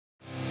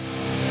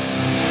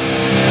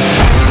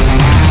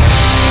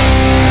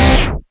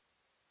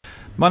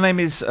My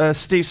name is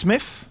Steve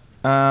Smith.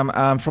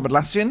 I'm from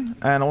Atlassian,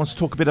 and I want to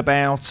talk a bit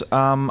about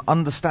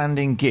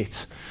understanding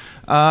Git.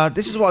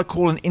 This is what I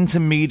call an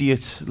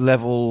intermediate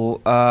level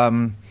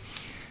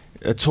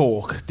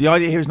talk. The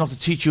idea here is not to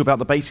teach you about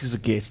the basics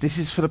of Git. This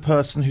is for the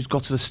person who's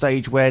got to the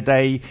stage where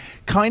they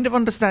kind of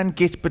understand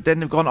Git, but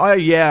then they've gone, oh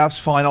yeah, that's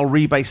fine, I'll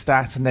rebase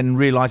that, and then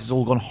realize it's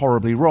all gone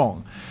horribly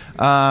wrong.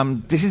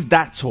 This is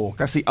that talk.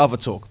 That's the other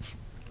talk.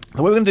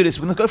 The way we're going to do this,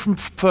 we're going to go from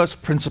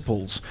first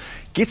principles.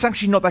 Git's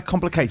actually not that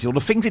complicated. All the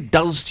things it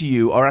does to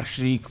you are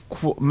actually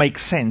make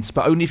sense,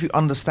 but only if you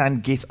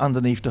understand Git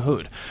underneath the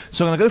hood.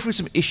 So I'm going to go through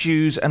some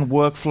issues and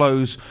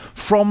workflows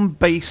from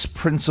base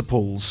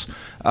principles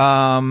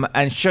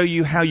and show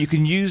you how you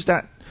can use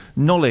that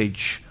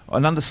knowledge,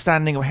 an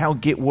understanding of how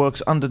Git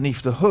works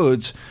underneath the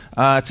hood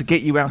to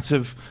get you out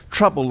of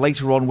trouble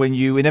later on when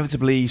you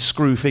inevitably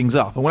screw things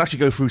up. And we'll actually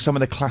go through some of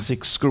the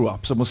classic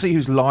screw-ups, and we'll see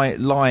who's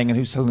lying and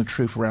who's telling the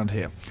truth around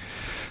here.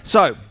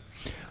 So,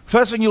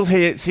 first thing you'll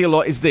see a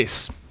lot is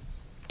this.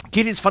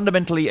 Git is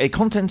fundamentally a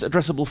content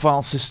addressable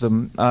file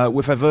system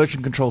with a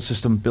version control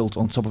system built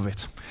on top of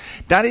it.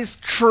 That is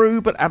true,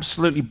 but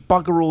absolutely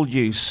bugger all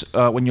use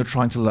when you're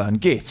trying to learn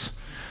Git,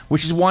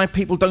 which is why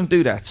people don't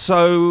do that.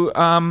 So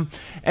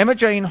Emma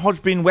Jane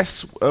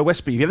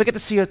Hodgkin-Westby, if you ever get to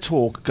see her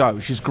talk, go.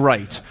 She's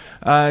great.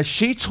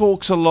 She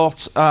talks a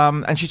lot,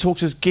 and she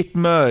talks as Git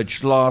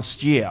merged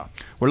last year,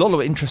 where a lot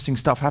of interesting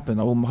stuff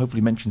happened. I will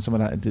hopefully mention some of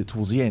that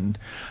towards the end.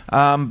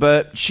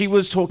 But she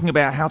was talking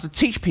about how to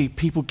teach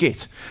people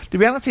Git. The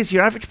reality is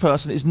your average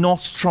person is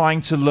not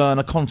trying to learn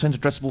a content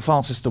addressable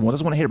file system or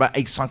doesn't want to hear about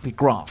acyclic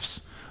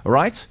graphs. All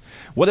right?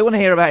 What they want to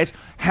hear about is,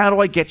 how do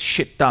I get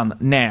shit done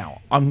now?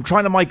 I'm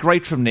trying to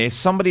migrate from this.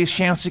 Somebody is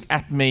shouting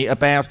at me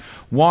about,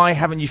 why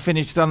haven't you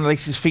finished done the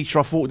latest feature?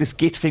 I thought this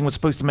Git thing was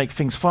supposed to make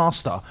things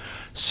faster.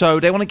 So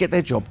they want to get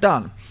their job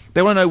done.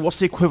 They want to know what's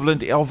the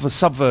equivalent of a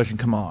subversion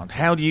command.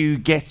 How do you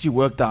get your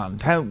work done?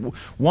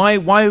 Why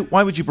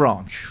would you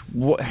branch?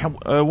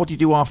 What do you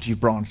do after you've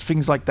branched?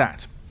 Things like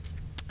that.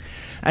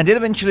 And then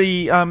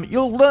eventually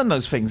you'll learn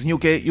those things,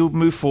 and you'll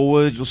move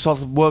forward. You'll start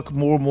to work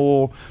more and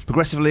more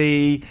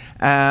progressively.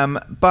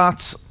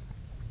 But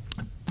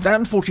that,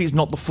 unfortunately, is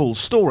not the full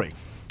story.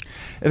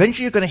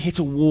 Eventually, you're going to hit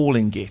a wall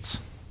in Git.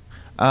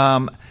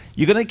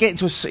 You're going to get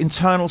into an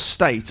internal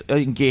state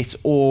in Git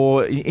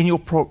or in your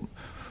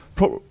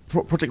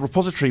project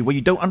repository where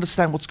you don't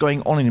understand what's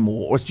going on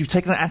anymore, or you've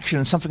taken an action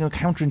and something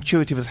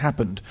counterintuitive has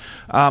happened,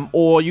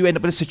 or you end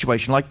up in a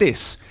situation like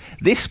this.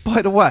 This,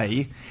 by the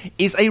way,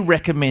 is a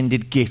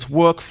recommended Git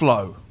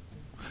workflow.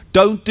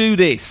 Don't do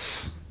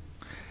this.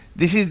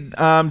 This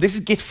is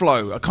Git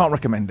flow. I can't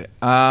recommend it.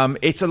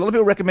 It's a lot of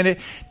people recommend it.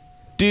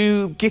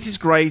 Git is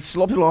great. A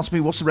lot of people ask me,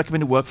 what's the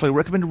recommended workflow?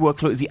 Recommended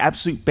workflow is the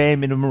absolute bare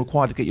minimum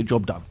required to get your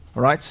job done.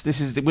 All right? We're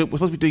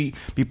supposed to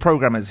be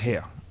programmers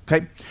here.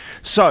 Okay?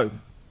 So,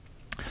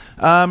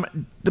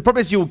 the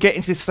problem is you'll get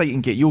into this state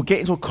in Git. You'll get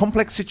into a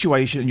complex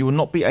situation and you will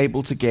not be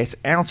able to get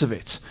out of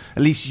it.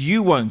 At least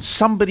you won't.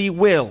 Somebody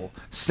will.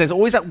 So there's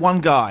always that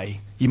one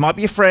guy. You might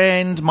be a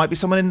friend, might be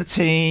someone in the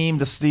team,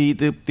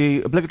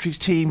 the obligatory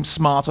team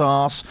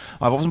smartass.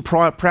 I've often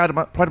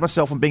prided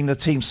myself on being the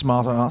team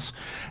smartass.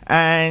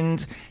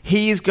 And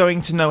he is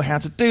going to know how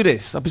to do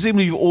this. I presume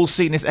you've all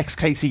seen this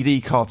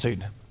XKCD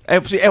cartoon.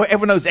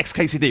 Everyone knows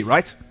XKCD,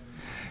 right?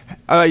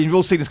 You've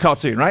all seen this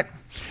cartoon, right?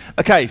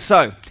 Okay,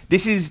 so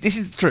this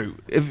is true.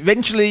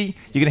 Eventually,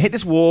 you're going to hit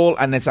this wall,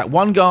 and there's that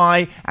one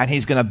guy, and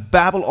he's going to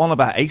babble on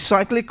about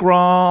acyclic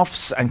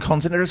graphs and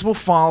content addressable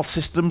file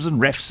systems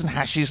and refs and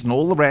hashes and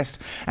all the rest.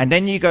 And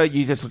then you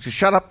just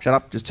shut up,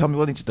 just tell me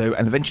what I need to do.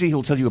 And eventually,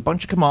 he'll tell you a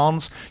bunch of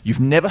commands you've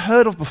never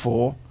heard of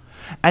before,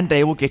 and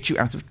they will get you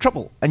out of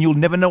trouble. And you'll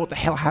never know what the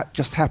hell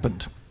just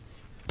happened.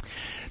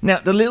 Now,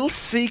 the little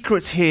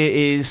secret here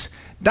is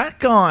that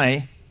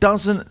guy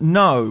doesn't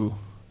know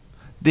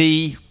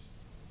the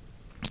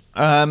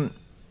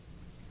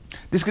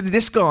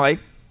this guy,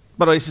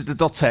 by the way, this is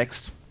the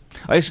 .text.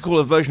 I used to call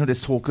a version of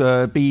this talk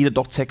be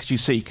the .text you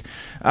seek.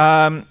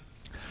 So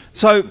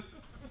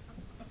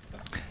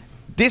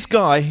this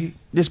guy,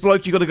 this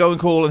bloke you got to go and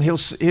call, and he'll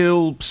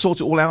sort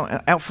it all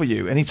out for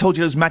you. And he told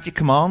you those magic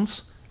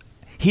commands.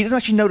 He doesn't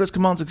actually know those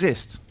commands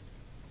exist.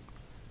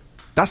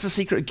 That's the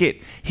secret of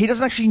Git. He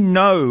doesn't actually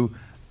know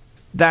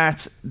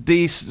that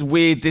these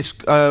weird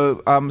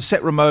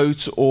set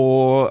remote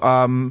or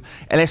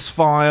ls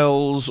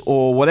files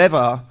or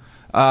whatever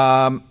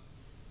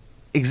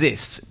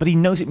exists, but he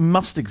knows it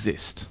must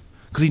exist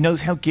because he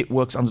knows how Git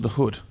works under the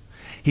hood.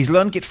 He's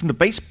learned Git from the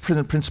base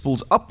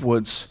principles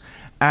upwards,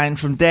 and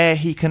from there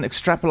he can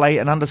extrapolate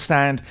and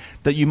understand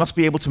that you must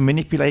be able to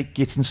manipulate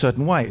Git in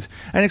certain ways.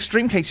 And in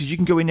extreme cases, you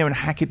can go in there and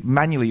hack it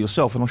manually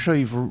yourself, and I'll show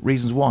you for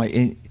reasons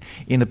why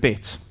in a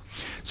bit.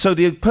 So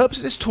the purpose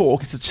of this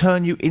talk is to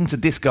turn you into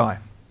this guy,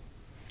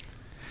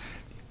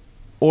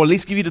 or at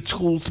least give you the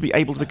tool to be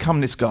able to become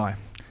this guy.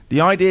 The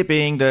idea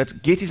being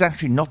that Git is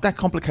actually not that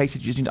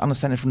complicated. You just need to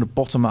understand it from the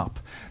bottom up.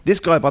 This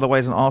guy, by the way,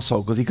 is an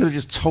arsehole because he could have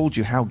just told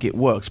you how Git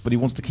works, but he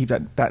wants to keep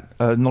that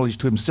knowledge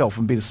to himself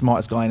and be the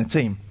smartest guy in the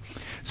team.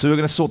 So we're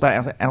going to sort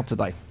that out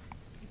today.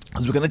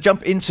 So we're going to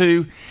jump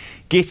into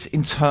Git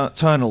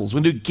internals.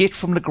 We're going to do Git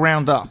from the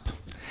ground up.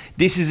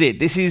 This is it.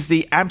 This is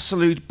the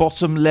absolute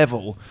bottom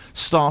level,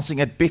 starting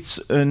at bits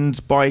and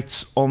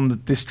bytes on the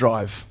disk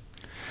drive.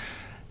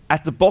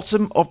 At the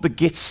bottom of the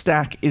Git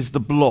stack is the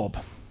blob.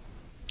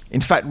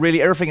 In fact,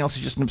 really, everything else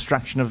is just an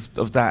abstraction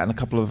of that and a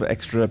couple of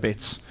extra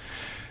bits.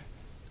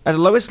 At the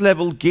lowest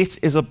level,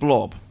 Git is a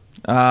blob.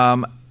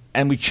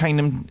 And we chain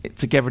them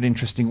together in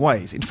interesting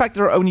ways. In fact,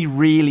 there are only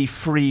really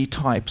 3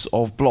 types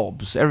of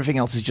blobs. Everything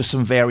else is just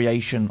some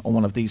variation on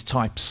one of these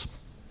types.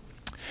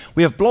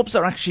 We have blobs that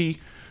are actually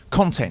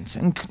content,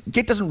 and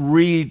Git doesn't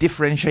really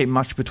differentiate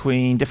much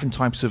between different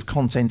types of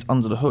content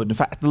under the hood. In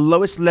fact, at the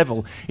lowest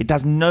level, it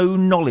has no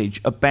knowledge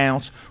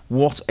about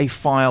what a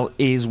file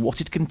is,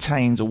 what it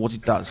contains, or what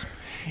it does.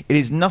 It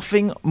is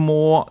nothing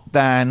more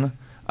than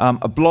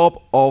a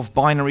blob of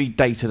binary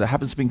data that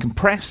happens to be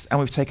compressed, and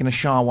we've taken a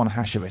SHA-1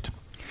 hash of it.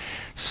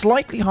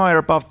 Slightly higher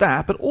above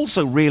that, but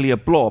also really a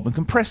blob and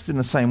compressed in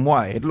the same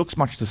way, it looks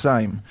much the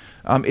same,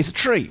 is a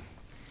tree.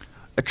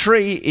 A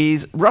tree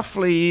is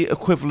roughly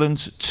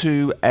equivalent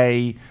to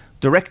a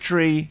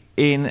directory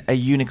in a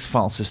Unix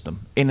file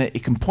system.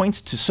 It can point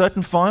to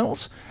certain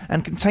files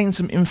and contain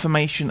some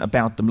information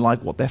about them,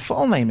 like what their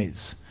file name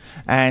is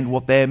and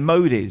what their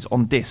mode is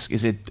on disk.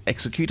 Is it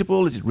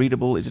executable? Is it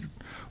readable? Is it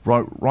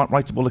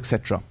writable,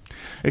 etc.?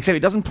 Except it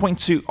doesn't point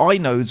to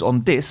inodes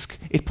on disk,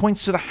 it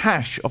points to the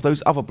hash of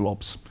those other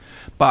blobs.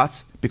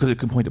 But because it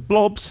can point to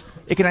blobs,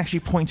 it can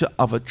actually point to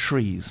other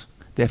trees.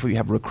 Therefore, you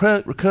have a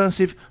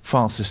recursive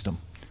file system.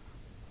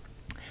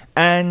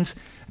 And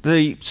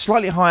the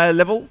slightly higher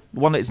level, the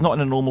one that is not in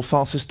a normal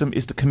file system,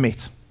 is the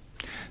commit.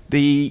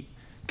 The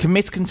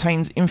commit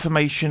contains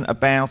information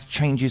about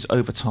changes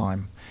over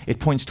time. It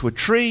points to a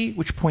tree,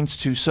 which points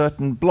to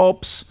certain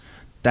blobs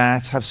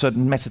that have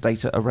certain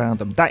metadata around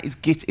them. That is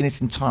Git in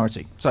its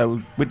entirety.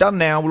 So we're done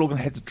now. We're all going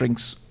to head to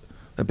drinks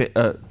a bit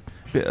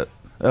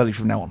early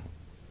from now on.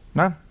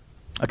 No?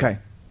 Okay.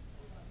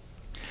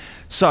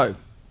 So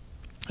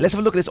let's have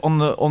a look at this on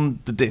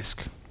the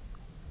disk.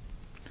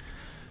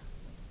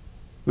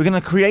 We're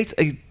going to create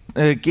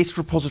a Git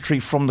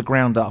repository from the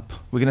ground up.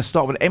 We're going to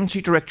start with an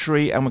empty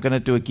directory, and we're going to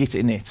do a Git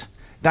init.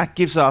 That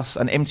gives us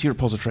an empty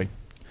repository.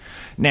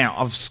 Now,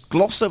 I've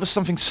glossed over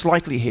something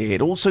slightly here.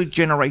 It also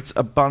generates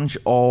a bunch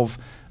of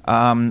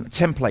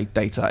template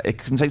data. It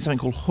contains something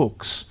called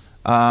hooks.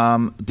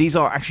 These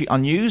are actually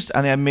unused,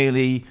 and they're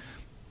merely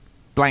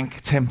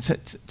blank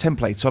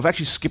templates. So I've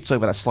actually skipped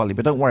over that slightly,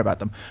 but don't worry about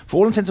them. For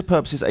all intents and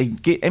purposes, a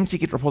empty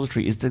Git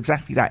repository is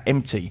exactly that,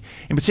 empty.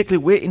 In particular,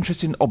 we're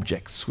interested in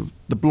objects,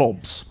 the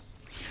blobs.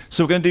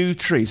 So we're going to do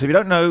tree. So if you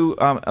don't know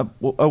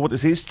what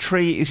this is,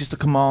 tree is just a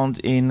command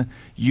in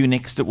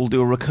Unix that will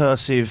do a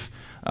recursive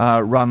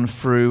run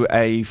through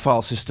a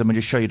file system and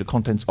just show you the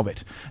contents of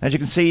it. And as you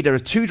can see, there are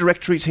 2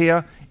 directories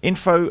here,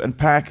 info and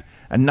pack,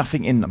 and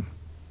nothing in them.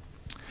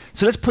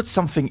 So let's put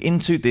something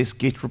into this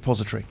Git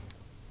repository.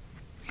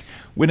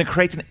 We're going to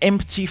create an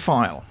empty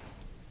file.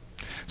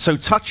 So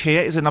touch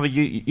here is another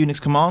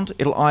Unix command.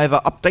 It'll either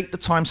update the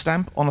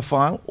timestamp on a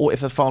file, or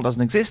if a file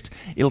doesn't exist,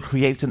 it'll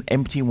create an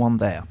empty one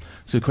there.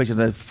 So we created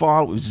a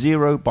file with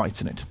 0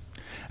 bytes in it.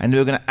 And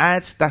we're going to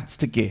add that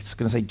to Git. We're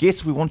going to say,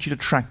 Git, we want you to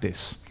track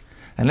this.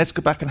 And let's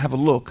go back and have a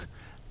look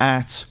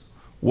at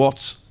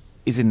what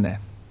is in there.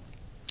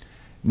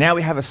 Now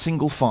we have a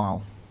single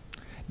file.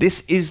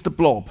 This is the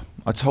blob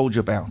I told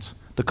you about,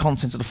 the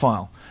content of the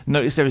file.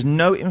 Notice there is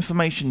no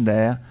information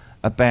there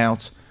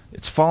about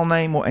its file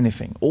name or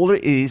anything. All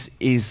it is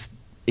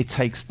it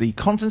takes the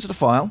contents of the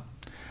file,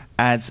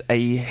 adds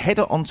a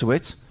header onto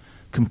it,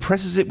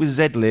 compresses it with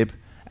zlib,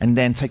 and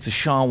then takes a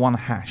SHA-1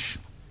 hash.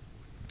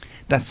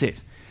 That's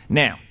it.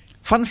 Now,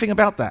 fun thing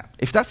about that,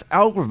 if that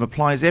algorithm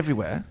applies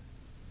everywhere,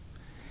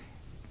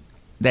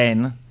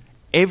 then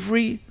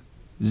every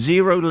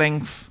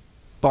 0-length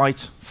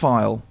byte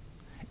file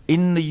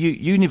in the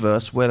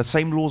universe where the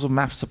same laws of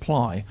maths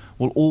apply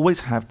will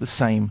always have the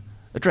same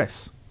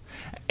address.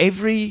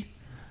 Every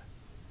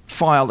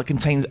file that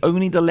contains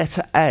only the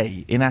letter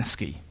A in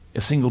ASCII,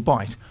 a single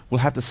byte, will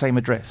have the same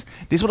address.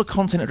 This is what a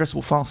content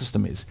addressable file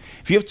system is.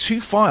 If you have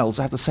 2 files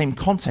that have the same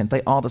content,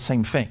 they are the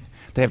same thing.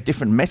 They have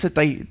different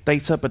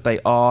metadata, but they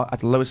are, at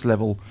the lowest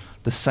level,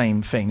 the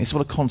same thing. This is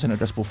what a content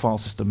addressable file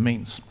system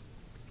means.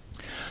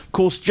 Of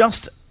course,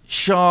 just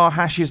SHA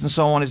hashes and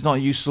so on is not a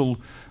useful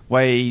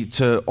way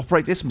to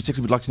operate this. In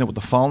particular, we'd like to know what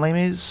the file name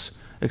is,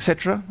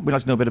 etc. We'd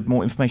like to know a bit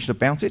more information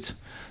about it.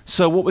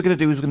 So what we're going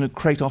to do is we're going to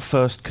create our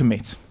first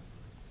commit.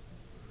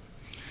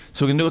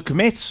 So we're going to do a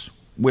commit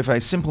with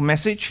a simple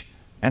message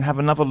and have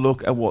another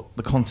look at what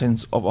the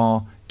contents of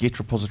our Git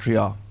repository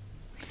are.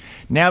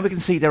 Now we can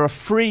see there are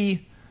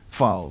 3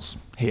 files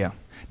here.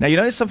 Now you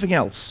notice something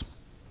else.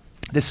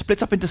 They're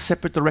split up into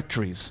separate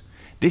directories.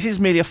 This is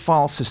merely a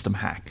file system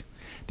hack.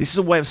 This is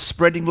a way of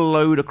spreading the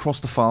load across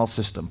the file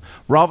system.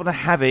 Rather than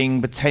having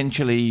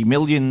potentially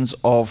millions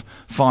of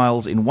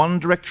files in one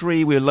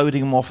directory, we're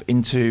loading them off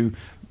into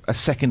a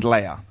second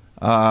layer.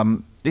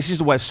 This is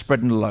the way of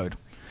spreading the load.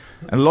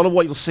 And a lot of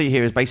what you'll see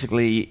here is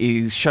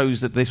basically shows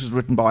that this was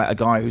written by a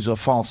guy who's a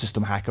file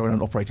system hacker and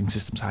an operating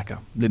systems hacker.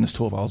 Linus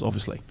Torvalds,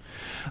 obviously.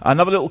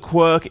 Another little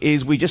quirk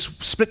is we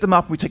just split them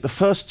up. We take the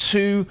first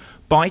 2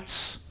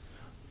 bytes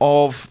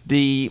of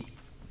the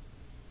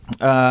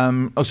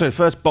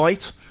first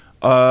byte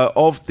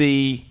of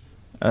the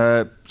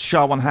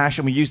SHA-1 hash,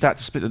 and we use that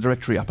to split the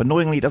directory up.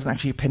 Annoyingly, it doesn't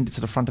actually append it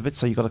to the front of it,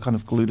 so you've got to kind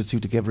of glue the 2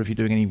 together if you're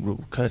doing any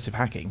recursive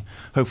hacking.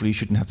 Hopefully you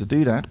shouldn't have to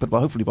do that, but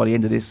hopefully by the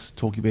end of this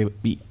talk you'll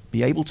be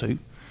able to.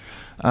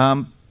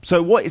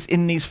 So what is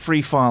in these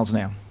 3 files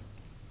now?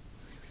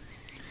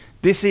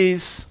 This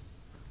is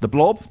the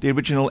blob, the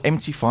original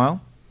empty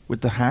file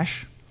with the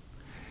hash.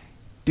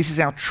 This is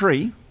our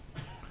tree.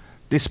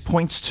 This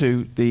points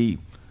to the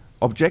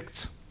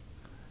object,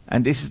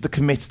 and this is the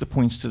commit that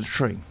points to the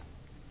tree.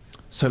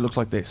 So it looks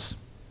like this.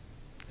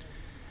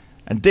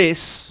 And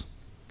this,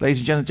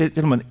 ladies and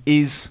gentlemen,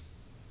 is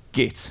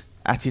Git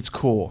at its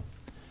core.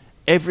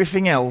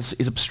 Everything else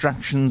is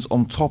abstractions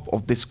on top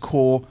of this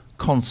core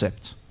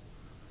concept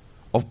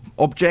of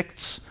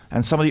objects,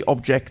 and some of the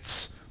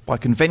objects, by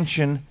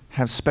convention,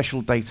 have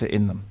special data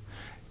in them.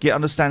 Git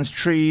understands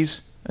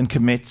trees and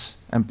commits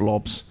and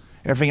blobs.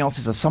 Everything else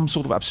is some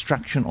sort of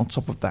abstraction on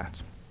top of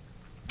that.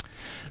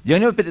 The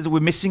only other bit that we're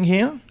missing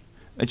here,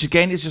 which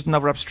again is just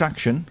another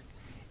abstraction,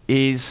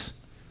 is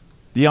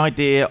the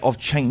idea of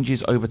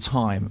changes over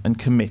time and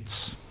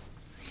commits.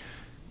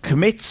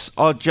 Commits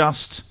are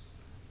just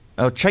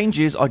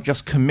changes are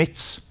just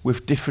commits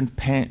with different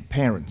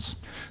parents.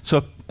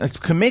 So a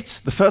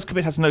commit, the first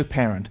commit has no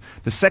parent.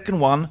 The second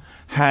one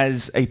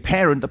has a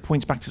parent that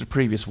points back to the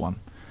previous one,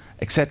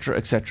 etc.,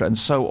 and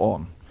so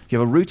on. You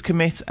have a root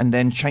commit and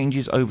then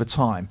changes over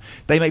time.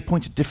 They may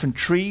point to different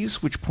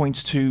trees, which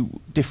points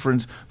to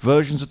different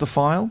versions of the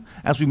file.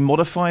 As we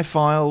modify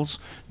files,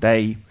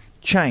 they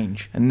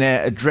change, and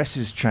their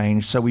addresses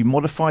change. So we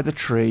modify the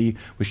tree,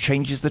 which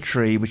changes the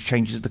tree, which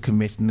changes the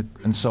commit,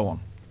 and so on.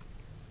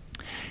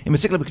 In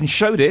particular, we can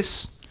show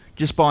this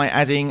just by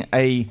adding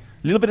a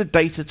little bit of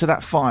data to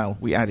that file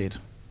we added.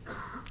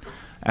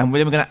 And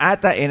then we're going to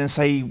add that in and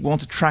say, we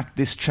want to track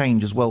this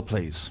change as well,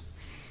 please.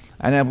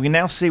 And then we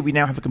now see we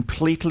now have a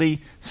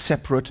completely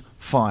separate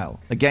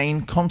file.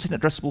 Again, content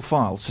addressable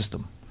file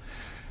system.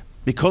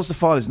 Because the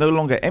file is no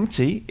longer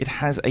empty, it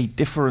has a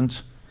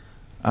different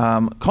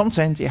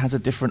content, it has a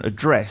different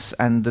address,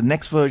 and the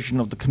next version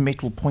of the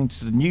commit will point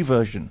to the new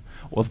version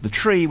of the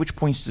tree, which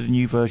points to the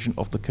new version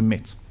of the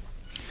commit.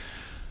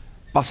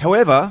 But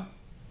however,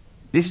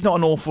 this is not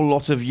an awful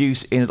lot of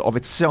use in and of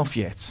itself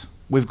yet.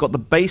 We've got the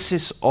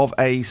basis of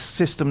a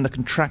system that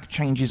can track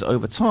changes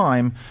over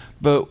time,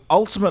 but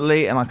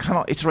ultimately, and I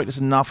cannot iterate this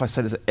enough, I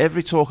say this at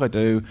every talk I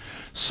do,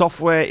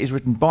 software is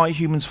written by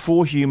humans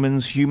for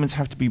humans. Humans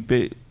have to be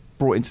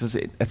brought into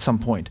this at some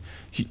point.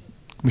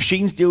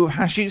 Machines deal with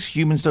hashes,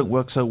 humans don't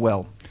work so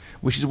well,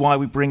 which is why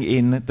we bring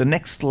in the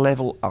next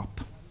level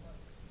up.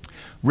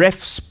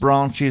 Refs,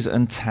 branches,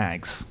 and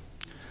tags.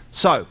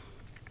 So,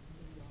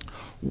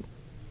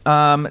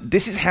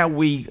 this is how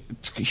we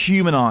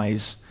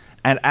humanize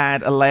and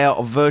add a layer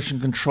of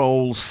version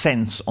control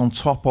sense on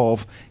top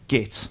of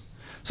Git. So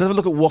let's have a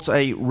look at what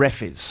a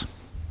ref is.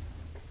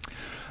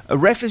 A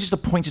ref is just a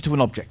pointer to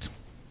an object.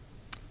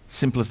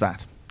 Simple as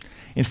that.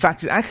 In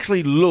fact, it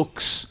actually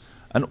looks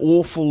an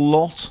awful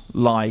lot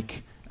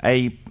like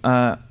a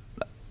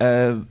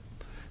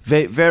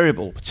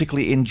variable,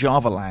 particularly in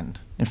Java land.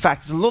 In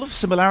fact, there's a lot of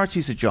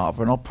similarities to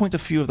Java, and I'll point a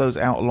few of those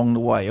out along the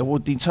way, or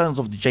in terms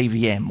of the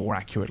JVM more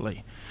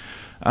accurately.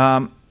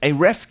 A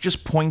ref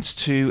just points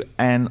to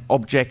an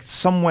object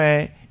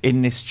somewhere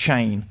in this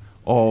chain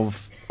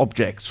of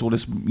objects, or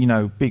this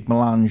big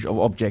melange of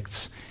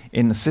objects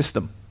in the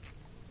system.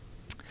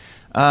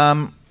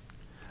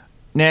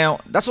 Now,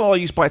 that's all I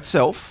use by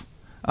itself.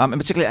 And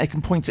particularly, I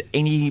can point to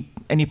any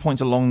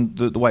point along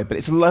the way. But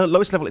it's the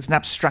lowest level. It's an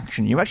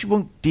abstraction. You actually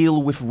won't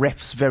deal with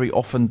refs very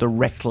often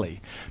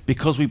directly,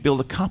 because we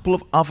build a couple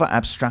of other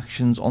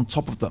abstractions on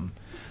top of them.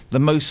 The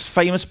most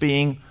famous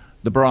being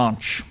the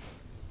branch.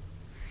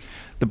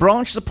 The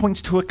branch is a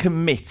point to a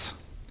commit.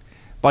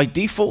 By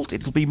default,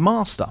 it'll be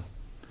master.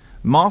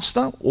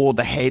 Master, or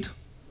the head,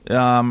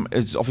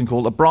 is often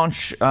called. A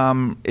branch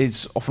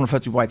is often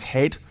referred to by its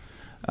head,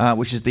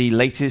 which is the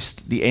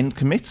latest, the end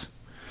commit.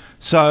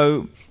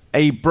 So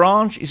a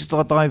branch is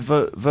the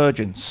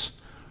divergence.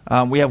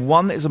 We have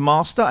one that is a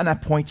master, and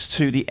that points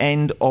to the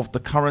end of the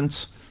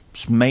current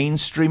main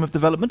stream of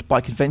development. By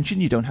convention,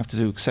 you don't have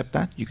to accept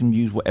that. You can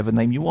use whatever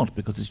name you want,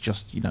 because it's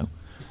just,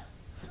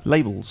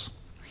 labels.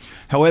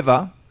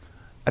 However,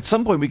 at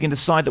some point we can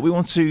decide that we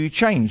want to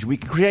change. We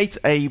can create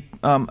a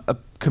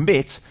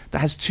commit that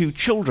has 2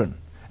 children,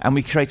 and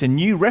we create a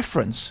new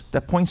reference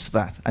that points to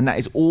that, and that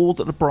is all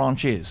that the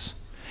branch is.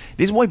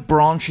 This is why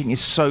branching is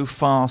so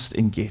fast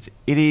in Git.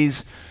 It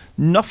is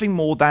nothing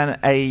more than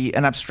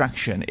an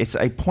abstraction. It's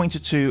a pointer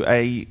to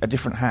a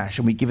different hash,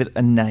 and we give it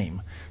a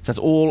name. So that's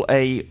all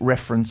a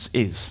reference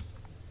is.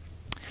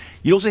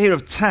 You also hear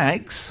of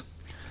tags.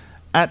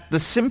 At the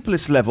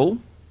simplest level,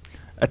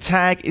 a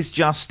tag is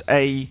just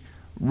a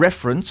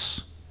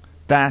reference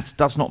that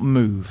does not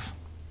move.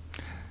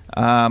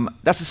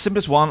 That's the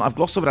simplest one. I've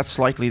glossed over that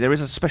slightly. There is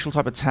a special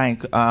type of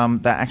tag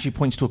that actually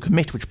points to a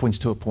commit, which points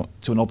to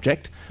an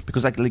object,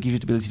 because that gives you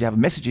the ability to have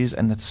messages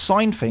and to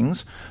sign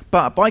things.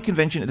 But by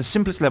convention, at the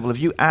simplest level, if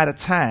you add a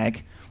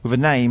tag with a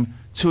name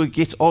to a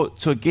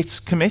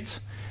Git commit,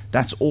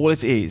 that's all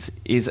it is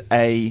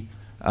a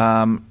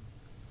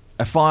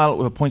file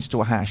with a pointer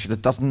to a hash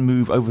that doesn't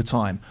move over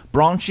time.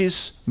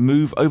 Branches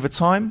move over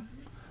time.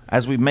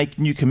 As we make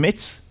new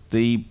commits,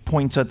 the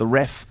pointer, the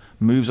ref,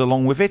 moves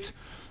along with it.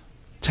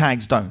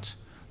 Tags don't.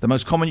 The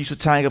most common use of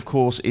tag, of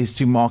course, is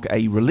to mark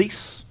a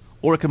release,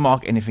 or it can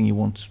mark anything you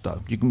want,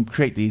 though. You can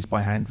create these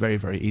by hand very,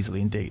 very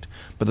easily indeed.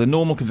 But the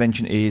normal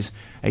convention is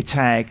a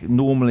tag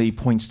normally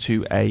points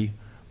to a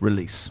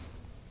release.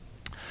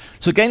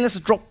 So again, let's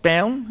drop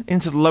down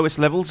into the lowest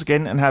levels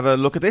again and have a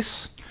look at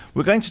this.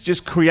 We're going to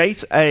just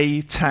create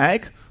a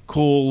tag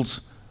called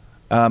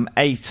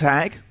a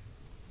tag,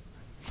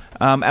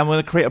 and we're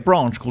going to create a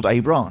branch called a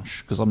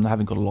branch, because I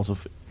haven't got a lot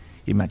of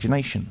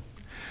imagination.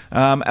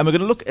 And we're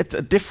going to look at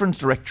a different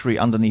directory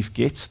underneath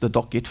Git, the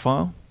 .git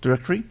file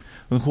directory,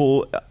 we're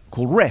going to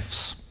call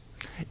refs.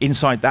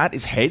 Inside that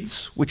is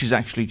heads, which is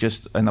actually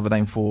just another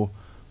name for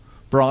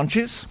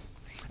branches,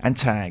 and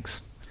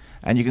tags.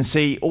 And you can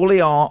see all they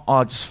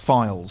are just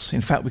files.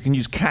 In fact, we can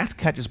use cat.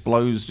 Cat just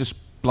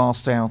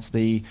blasts out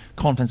the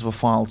contents of a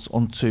file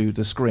onto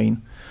the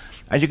screen.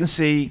 As you can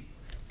see,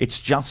 it's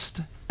just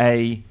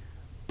a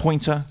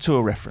pointer to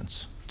a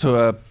reference,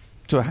 to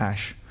a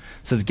hash.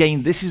 So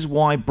again, this is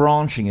why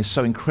branching is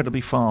so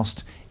incredibly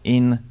fast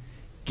in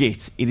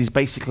Git. It is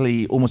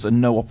basically almost a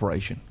no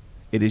operation.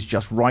 It is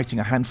just writing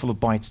a handful of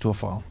bytes to a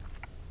file.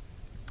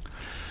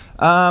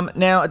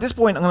 Now, at this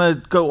point, I'm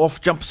going to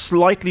jump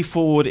slightly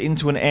forward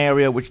into an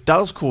area which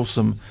does cause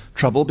some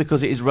trouble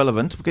because it is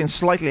relevant. We're getting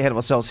slightly ahead of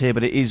ourselves here,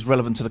 but it is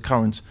relevant to the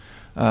current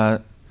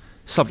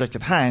subject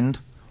at hand.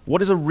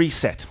 What is a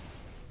reset?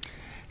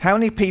 How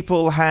many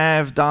people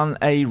have done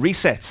a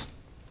reset?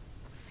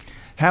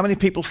 How many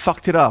people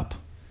fucked it up?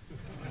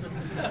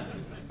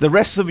 The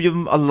rest of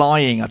you are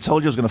lying. I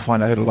told you I was going to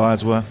find out who the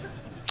liars were.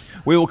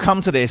 We will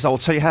come to this. I'll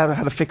tell you how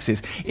to fix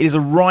this. It is a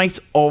rite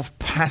of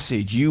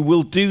passage. You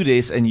will do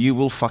this and you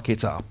will fuck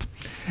it up.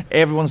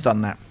 Everyone's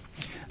done that.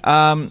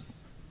 I'm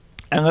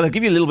going to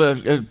give you a little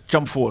bit of a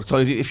jump forward. So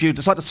if you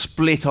decide to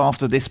split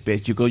after this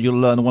bit, you'll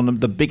learn one of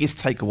the biggest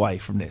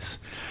takeaway from this.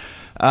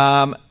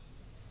 A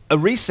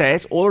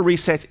reset, all a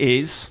reset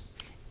is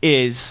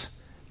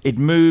it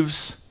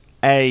moves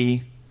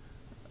a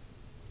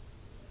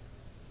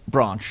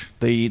branch.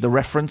 The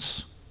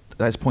reference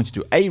that is pointed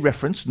to a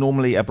reference,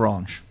 normally a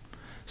branch.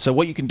 So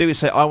what you can do is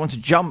say, I want to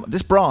jump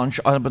this branch,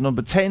 I'm going to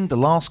pretend the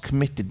last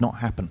commit did not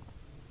happen.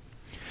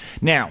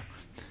 Now,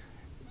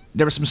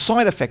 there are some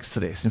side effects to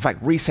this. In fact,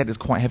 reset is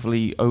quite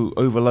heavily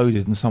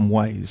overloaded in some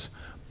ways.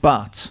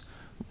 But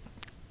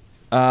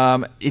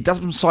it does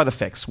have some side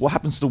effects. What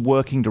happens to the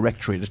working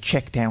directory, the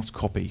checked out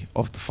copy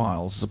of the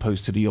files, as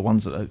opposed to the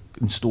ones that are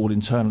installed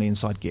internally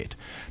inside Git?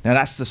 Now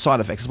that's the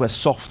side effects. That's where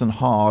soft and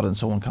hard and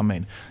so on come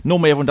in.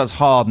 Normally everyone does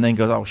hard and then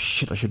goes, oh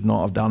shit, I should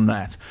not have done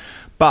that.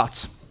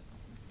 But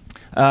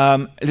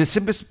at the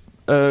simplest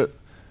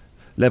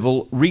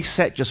level,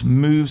 reset just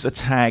moves a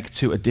tag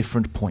to a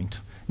different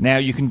point. Now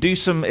you can do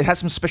it has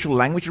some special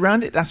language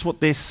around it. That's what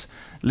this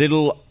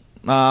little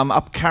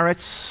up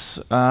carrots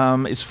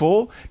is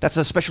for. That's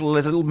a special,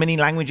 there's a little mini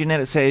language in there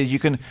that says you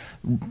can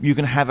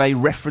have a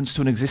reference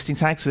to an existing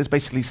tag. So this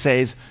basically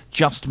says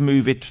just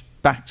move it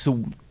back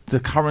to the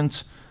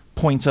current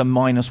pointer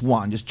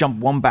 -1. Just jump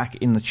one back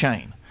in the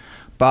chain.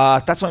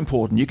 But that's not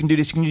important. You can do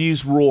this. You can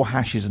use raw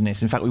hashes in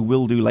this. In fact, we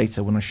will do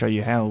later when I show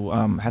you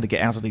how to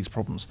get out of these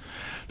problems.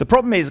 The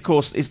problem is, of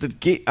course, is that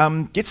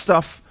Git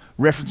stuff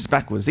references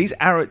backwards. These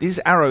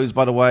arrows,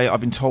 by the way, I've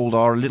been told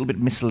are a little bit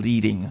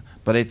misleading,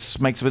 but it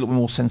makes a little bit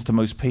more sense to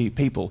most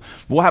people.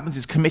 What happens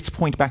is commits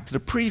point back to the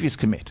previous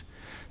commit.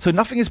 So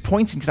nothing is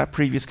pointing to that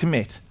previous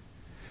commit.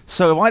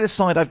 So if I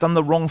decide I've done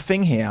the wrong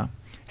thing here,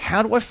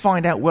 how do I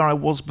find out where I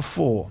was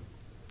before?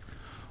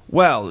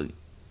 Well,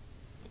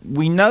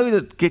 we know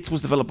that Git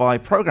was developed by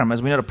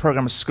programmers. We know that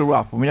programmers screw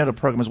up, and we know that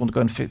programmers want to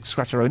go and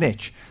scratch their own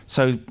itch.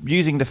 So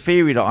using the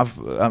theory that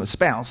I've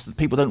espoused, that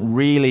people don't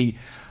really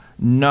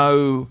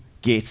know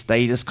Git,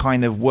 they just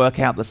kind of work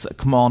out that a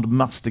command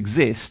must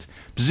exist.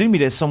 Presumably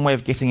there's some way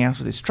of getting out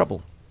of this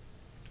trouble.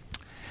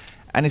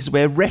 And this is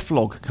where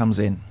reflog comes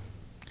in.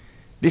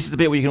 This is the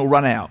bit where you can all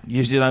run out.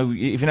 If you know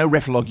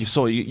reflog,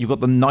 you've got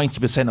the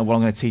 90% of what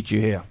I'm going to teach you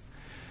here.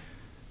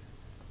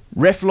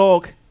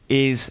 Reflog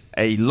is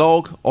a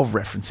log of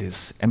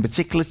references, in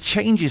particular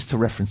changes to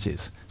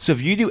references. So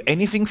if you do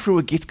anything through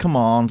a Git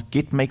command,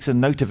 Git makes a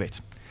note of it.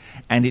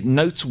 And it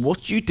notes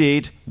what you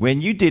did,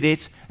 when you did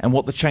it, and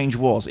what the change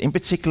was. In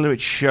particular,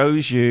 it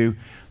shows you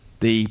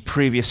the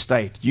previous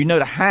state. You know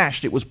the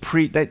hash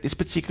that this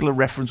particular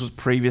reference was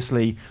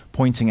previously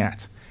pointing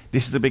at.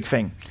 This is the big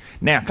thing.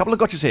 Now, a couple of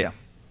gotchas here.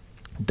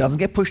 It doesn't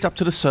get pushed up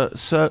to the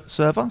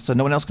server, so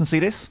no one else can see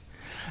this.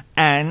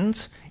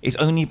 And it's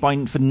only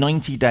for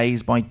 90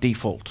 days by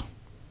default.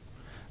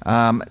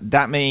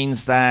 That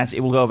means that it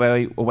will go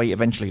away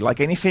eventually. Like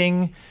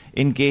anything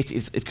in Git,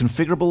 it's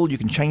configurable. You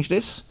can change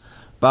this,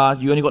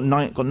 but you only got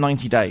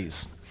 90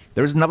 days.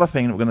 There is another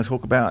thing that we're going to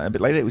talk about a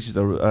bit later, which is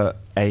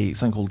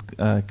something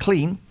called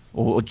clean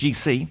or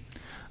GC,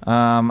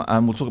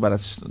 and we'll talk about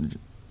that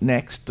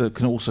next. That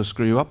can also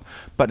screw you up.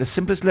 But the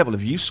simplest level,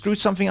 if you screwed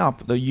something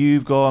up that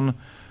you've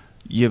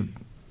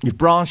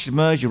branched, you've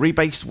merged, you've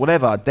rebased,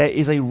 whatever, there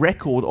is a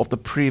record of the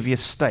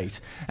previous state.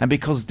 And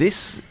because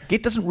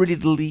Git doesn't really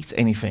delete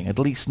anything, at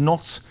least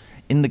not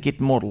in the Git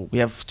model. We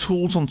have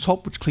tools on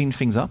top which clean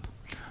things up.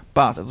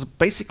 But at the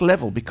basic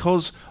level,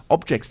 because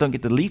objects don't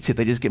get deleted,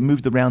 they just get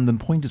moved around and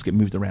pointers get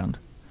moved around.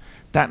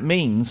 That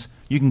means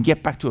you can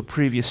get back to a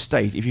previous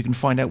state if you can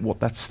find out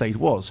what that state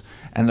was.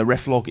 And the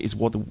ref log is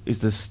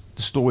the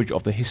storage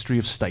of the history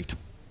of state.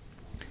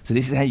 So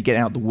this is how you get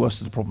out the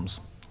worst of the problems.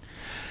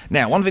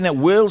 Now, one thing that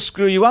will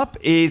screw you up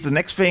is the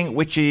next thing,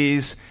 which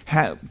is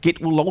how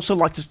Git will also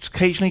like to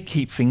occasionally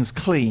keep things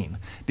clean.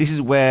 This is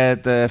where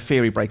the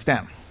theory breaks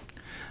down.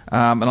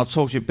 And I'll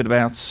talk to you a bit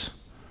about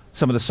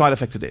some of the side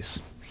effects of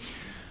this.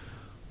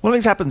 One of the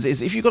things that happens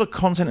is if you've got a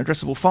content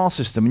addressable file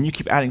system and you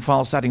keep adding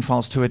files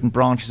to it and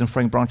branches and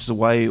throwing branches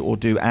away, or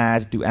do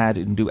add,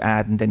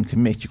 and then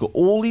commit, you've got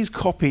all these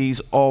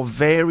copies of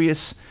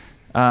various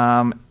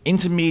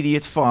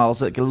intermediate files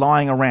that are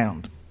lying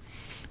around.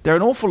 They're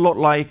an awful lot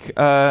like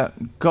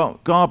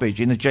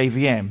garbage in a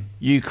JVM.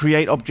 You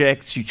create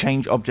objects, you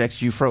change objects,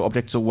 you throw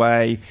objects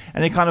away,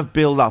 and they kind of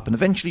build up, and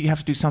eventually you have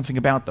to do something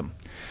about them.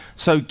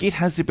 So Git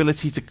has the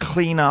ability to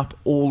clean up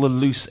all the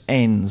loose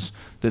ends.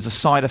 There's a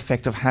side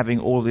effect of having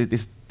all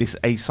this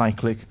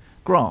acyclic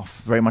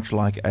graph, very much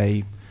like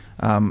an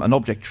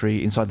object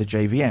tree inside the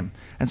JVM.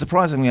 And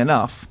surprisingly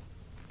enough,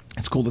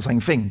 it's called the same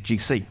thing,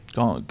 GC,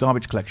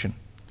 garbage collection.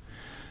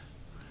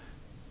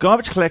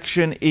 Garbage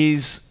collection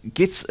is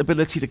Git's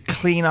ability to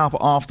clean up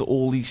after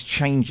all these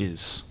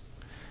changes.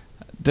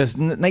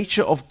 The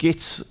nature of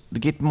the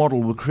Git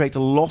model will create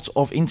a lot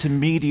of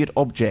intermediate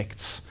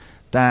objects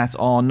that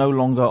are no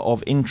longer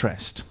of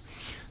interest.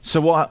 So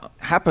what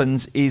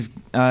happens is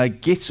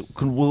Git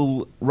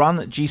will run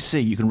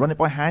GC. You can run it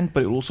by hand,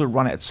 but it will also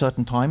run it at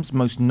certain times,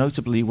 most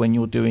notably when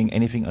you're doing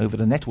anything over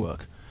the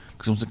network,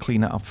 because it wants to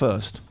clean it up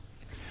first.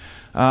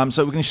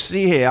 So we can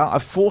see here,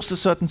 I've forced a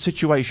certain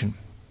situation.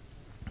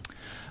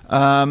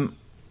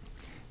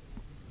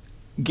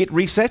 Git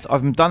reset,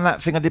 I've done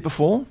that thing I did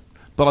before,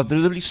 but I've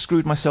deliberately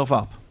screwed myself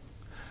up.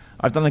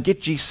 I've done a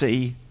git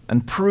GC,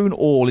 and prune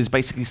all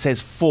basically says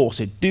force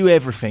it, do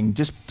everything,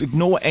 just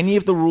ignore any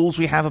of the rules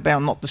we have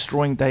about not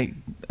destroying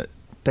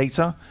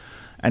data,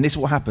 and this is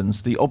what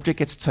happens. The object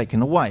gets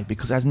taken away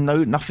because it has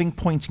nothing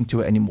pointing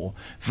to it anymore,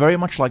 very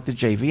much like the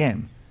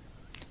JVM.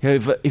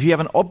 If you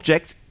have an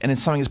object and then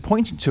something is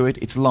pointing to it,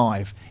 it's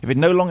live. If it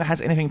no longer has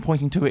anything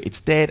pointing to it,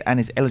 it's dead and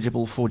is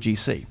eligible for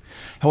GC.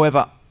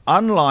 However,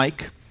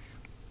 like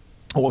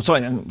the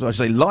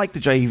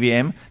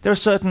JVM, there are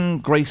certain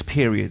grace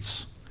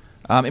periods.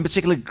 In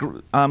particular,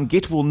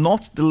 Git will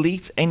not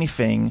delete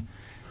anything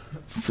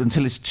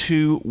until it's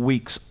 2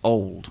 weeks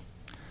old.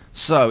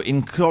 So,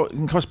 in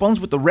corresponds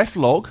with the ref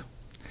log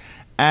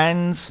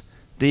and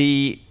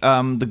the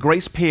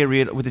grace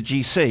period with the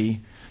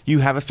GC, you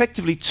have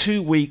effectively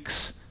 2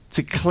 weeks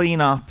to clean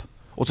up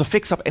or to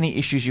fix up any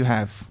issues you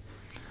have.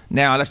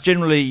 Now, that's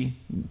generally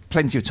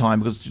plenty of time,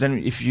 because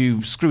if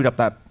you screwed up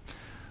that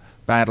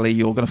badly,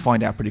 you're going to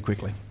find out pretty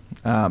quickly.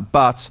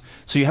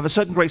 So you have a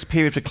certain grace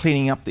period for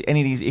cleaning up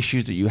any of these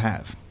issues that you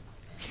have.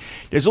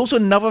 There's also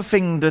another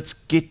thing that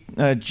Git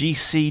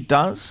GC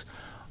does.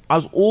 I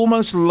was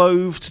almost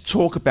loath to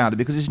talk about it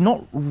because it's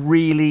not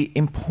really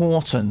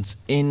important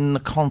in the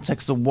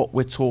context of what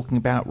we're talking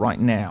about right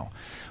now.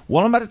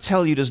 What I'm about to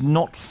tell you does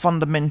not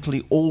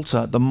fundamentally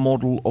alter the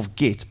model of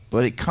Git,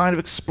 but it kind of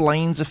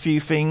explains a few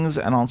things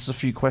and answers a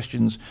few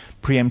questions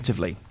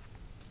preemptively.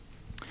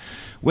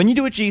 When you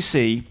do a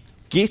GC,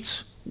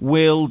 Git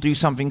will do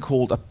something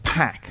called a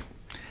pack.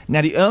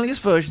 Now, the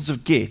earliest versions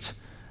of Git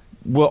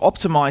were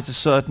optimized a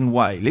certain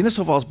way. Linux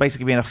Torvalds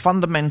basically being a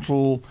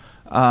fundamental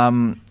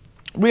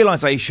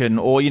realization,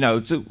 or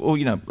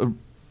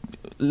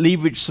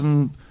leverage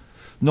some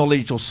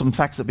knowledge or some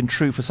facts that have been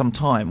true for some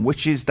time,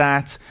 which is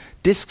that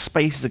disk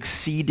space is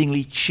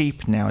exceedingly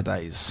cheap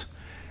nowadays,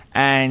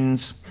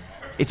 and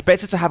it's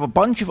better to have a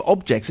bunch of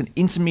objects in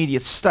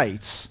intermediate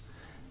states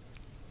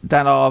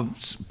that are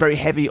very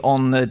heavy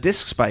on the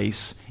disk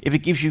space if it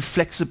gives you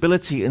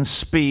flexibility and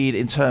speed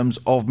in terms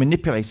of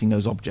manipulating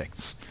those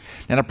objects.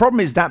 Now, the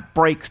problem is that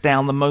breaks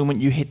down the moment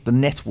you hit the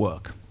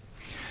network.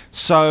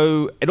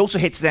 So it also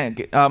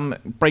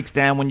breaks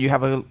down when you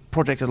have a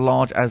project as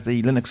large as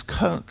the Linux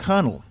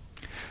kernel.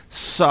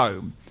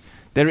 So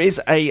there is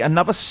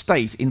another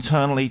state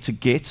internally to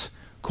Git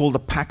called a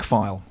pack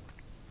file.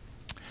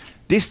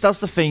 This does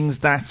the things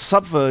that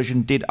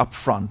Subversion did up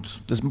front.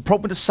 The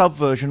problem with the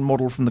Subversion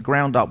model from the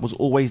ground up was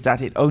always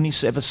that it only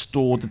ever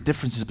stored the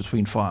differences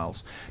between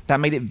files. That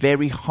made it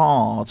very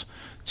hard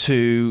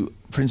to,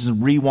 for instance,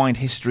 rewind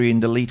history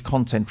and delete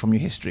content from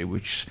your history,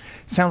 which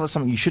sounds like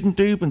something you shouldn't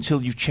do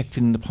until you've checked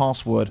in the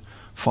password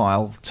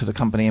file to the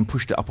company and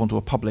pushed it up onto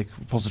a public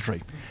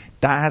repository.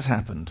 That has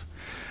happened.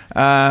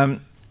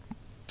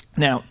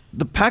 Now,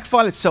 the pack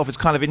file itself is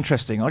kind of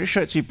interesting. I'll just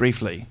show it to you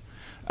briefly.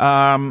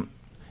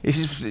 This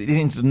is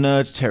into the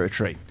nerd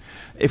territory.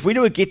 If we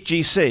do a git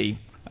GC,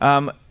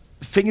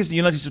 things that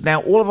you notice is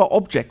now all of our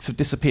objects have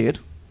disappeared.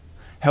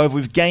 However,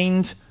 we've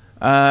gained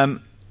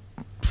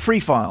 3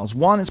 files.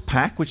 One is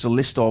pack, which is a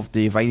list of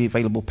the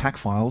available pack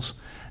files,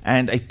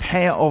 and a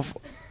pair of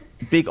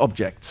big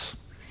objects.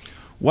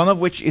 One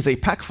of which is a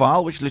pack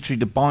file, which is literally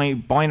the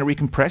binary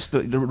compressed,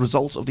 the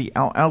results of the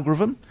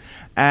algorithm,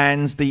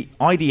 and the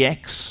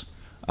IDX,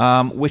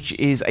 which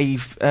is a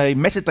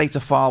metadata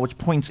file which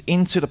points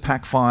into the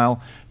pack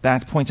file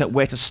that points out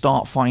where to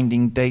start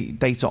finding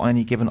data on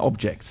any given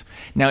object.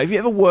 Now, if you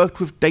ever worked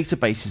with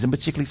databases, and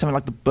particularly something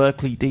like the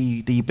Berkeley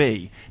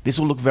DB, this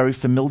will look very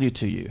familiar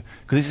to you,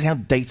 because this is how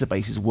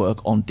databases work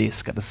on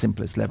disk at the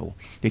simplest level.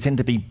 They tend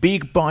to be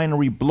big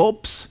binary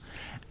blobs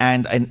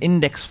and an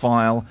index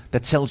file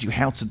that tells you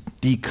how to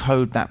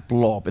decode that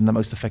blob in the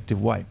most effective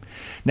way.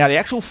 Now, the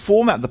actual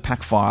format of the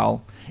pack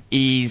file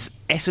is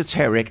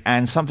esoteric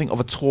and something of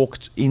a talk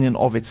in and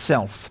of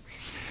itself.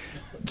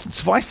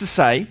 Suffice to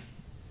say,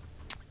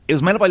 it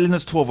was made up by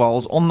Linus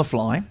Torvalds on the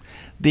fly.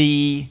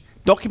 The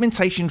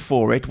documentation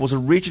for it was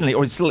originally,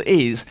 or it still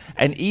is,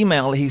 an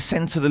email he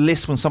sent to the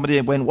list when somebody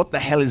went, "What the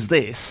hell is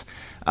this?"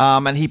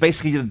 And he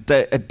basically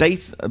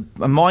did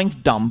a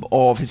mind dump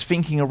of his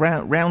thinking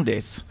around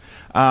it.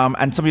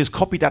 And somebody has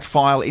copied that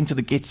file into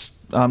the Git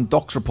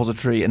docs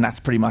repository, and that's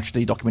pretty much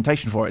the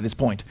documentation for it at this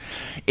point.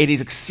 It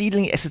is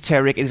exceedingly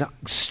esoteric. It is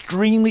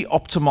extremely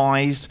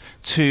optimized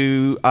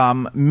to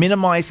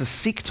minimize the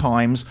seek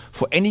times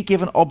for any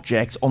given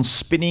object on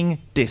spinning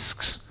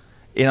disks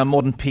in a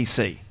modern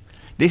PC.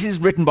 This is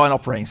written by an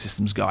operating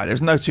systems guy.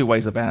 There's no two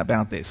ways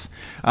about this.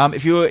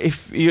 If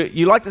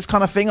you like this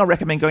kind of thing, I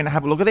recommend going to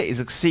have a look at it. It's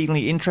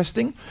exceedingly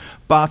interesting,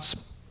 but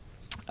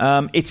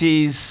it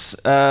is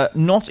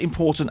not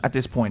important at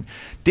this point.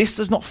 This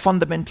does not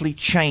fundamentally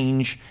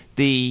change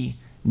the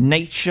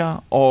nature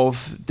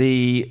of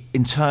the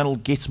internal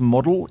Git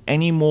model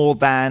any more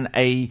than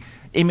a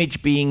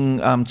image being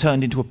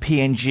turned into a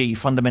PNG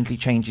fundamentally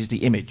changes the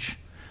image.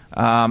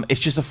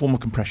 It's just a form of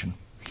compression.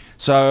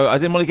 So I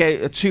didn't want to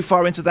get too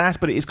far into that,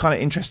 but it is kind of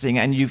interesting.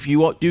 And if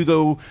you do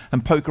go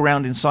and poke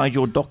around inside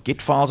your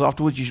 .git files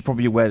afterwards, you should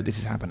probably be aware that this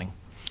is happening.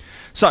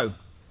 So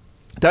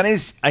that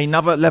is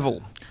another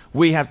level.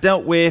 We have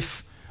dealt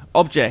with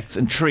objects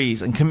and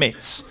trees and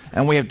commits,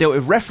 and we have dealt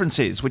with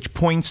references which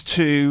point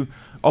to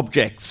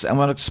objects, and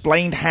we've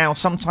explained how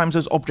sometimes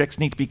those objects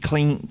need to be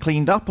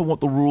cleaned up and what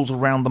the rules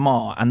around them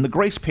are, and the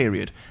grace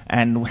period,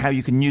 and how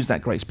you can use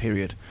that grace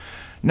period.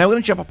 Now we're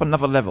going to jump up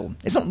another level.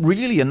 It's not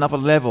really another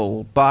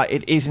level, but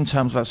it is in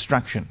terms of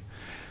abstraction.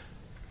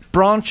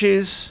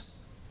 Branches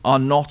are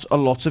not a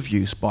lot of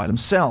use by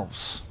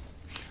themselves.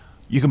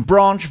 You can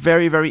branch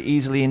very, very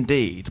easily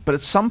indeed, but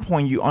at some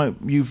point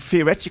you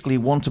theoretically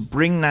want to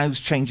bring those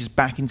changes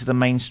back into the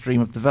mainstream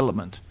of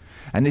development.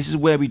 And this is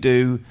where we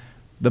do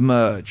the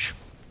merge.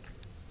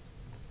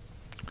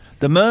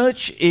 The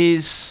merge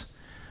is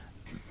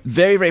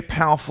very, very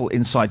powerful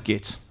inside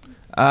Git.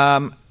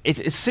 At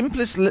its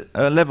simplest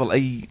level,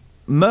 a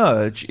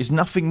merge is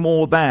nothing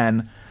more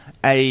than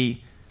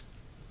a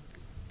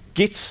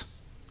Git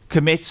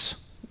commit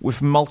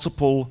with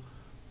multiple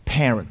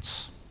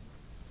parents.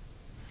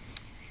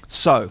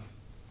 So,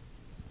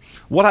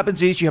 what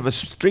happens is you have a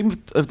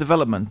stream of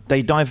development.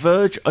 They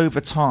diverge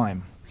over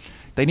time.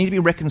 They need to be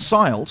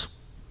reconciled.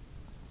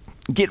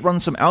 Git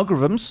runs some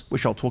algorithms,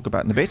 which I'll talk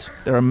about in a bit.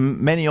 There are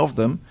many of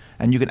them,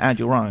 and you can add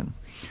your own,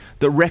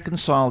 that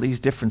reconcile these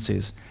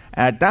differences.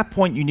 At that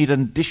point, you need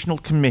an additional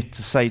commit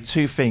to say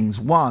 2 things.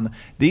 1,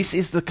 this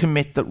is the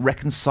commit that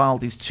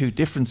reconciled these 2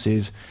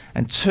 differences.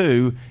 And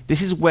 2,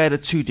 this is where the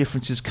 2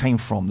 differences came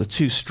from, the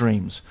 2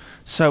 streams.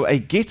 So a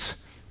Git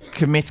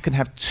commit can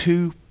have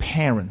 2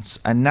 parents,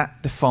 and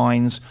that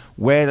defines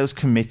where those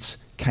commits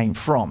came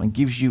from and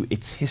gives you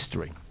its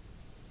history.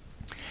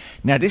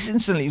 Now, this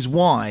incidentally is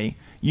why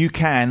you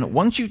can,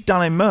 once you've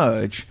done a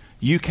merge,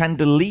 you can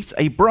delete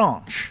a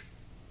branch,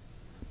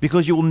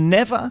 because you will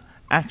never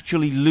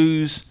actually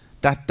lose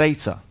that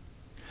data.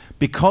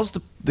 Because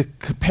the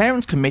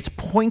parent commit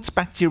points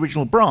back to the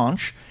original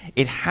branch,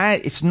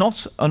 it's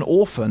not an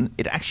orphan,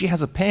 it actually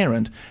has a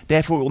parent,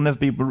 therefore it will never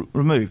be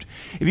removed.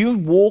 If you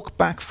walk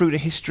back through the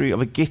history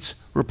of a Git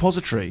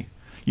repository,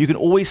 you can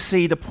always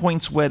see the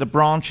points where the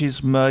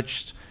branches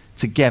merged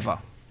together.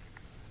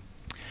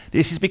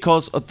 This is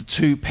because of the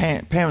 2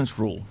 parents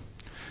rule.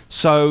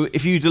 So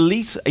if you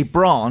delete a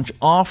branch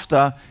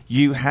after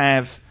you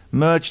have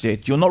merged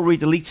it, you're not really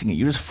deleting it,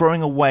 you're just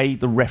throwing away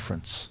the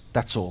reference,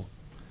 that's all.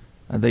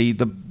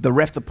 The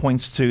ref that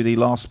points to the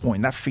last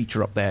point, that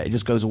feature up there, it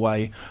just goes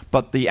away.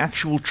 But the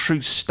actual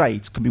true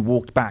state can be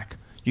walked back.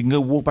 You can go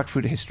walk back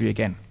through the history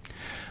again.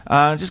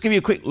 Just give you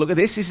a quick look at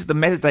this. This is the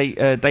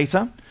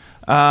metadata.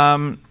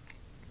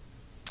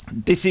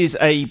 This is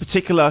a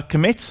particular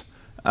commit,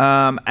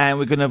 and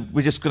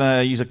we're just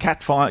gonna use a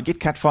git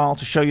cat file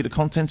to show you the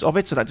contents of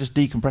it. So that just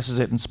decompresses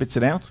it and spits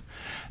it out.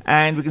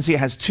 And we can see it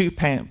has two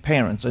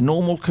parents. A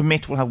normal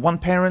commit will have one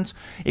parent.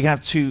 It can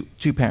have two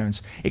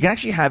parents. It can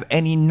actually have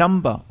any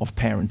number of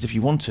parents if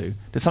you want to.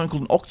 There's something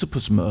called an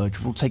octopus merge,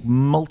 which will take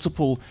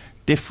multiple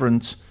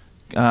different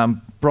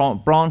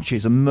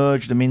branches and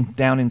merge them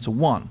down into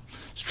one.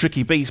 It's a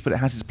tricky beast, but it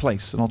has its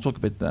place, and I'll talk a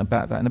bit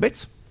about that in a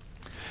bit.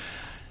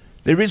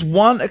 There is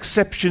one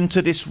exception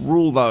to this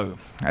rule, though,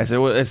 as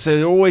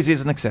there always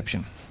is an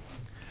exception.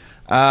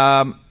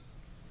 Something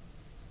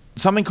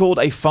called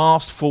a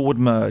fast-forward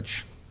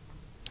merge.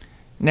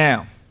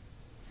 Now,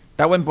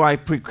 that went by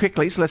pretty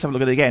quickly, so let's have a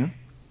look at it again.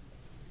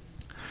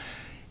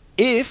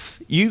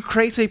 If you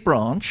create a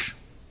branch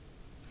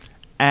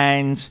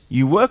and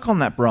you work on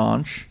that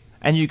branch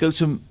and you go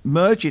to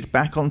merge it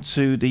back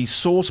onto the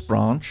source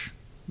branch,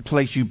 the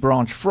place you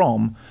branch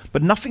from,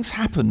 but nothing's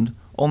happened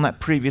on that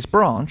previous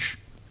branch,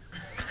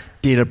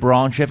 did a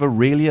branch ever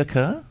really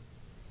occur?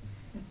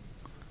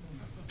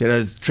 Did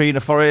a tree in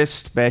a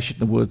forest, bear shit in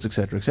the woods,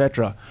 etc.,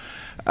 etc.?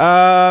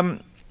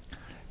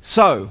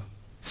 So,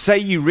 say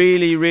you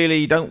really,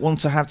 really don't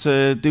want to have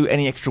to do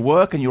any extra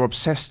work and you're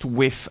obsessed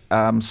with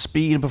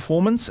speed and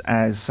performance,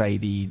 as, say,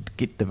 the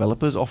Git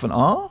developers often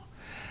are.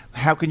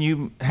 How can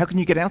you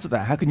get out of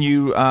that? How can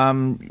you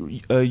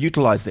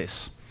utilize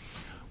this?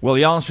 Well,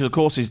 the answer, of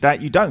course, is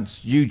that you don't.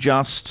 You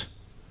just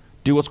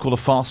do what's called a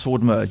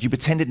fast-forward merge. You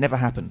pretend it never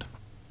happened.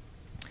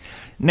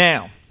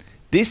 Now,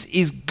 this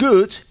is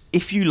good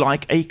if you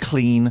like a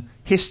clean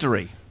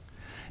history.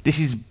 This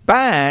is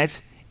bad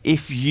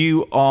if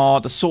you are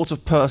the sort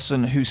of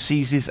person who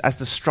sees this as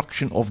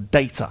destruction of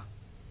data.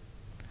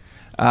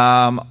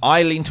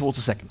 I lean towards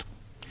the second.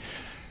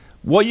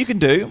 What you can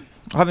do,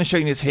 I haven't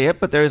shown you this here,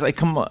 but there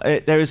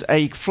is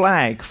a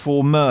flag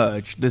for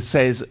merge that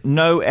says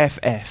no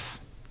FF,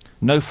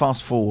 no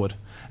fast forward.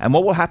 And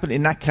what will happen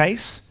in that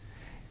case?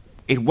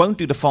 It won't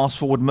do the fast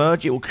forward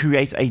merge. It will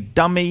create a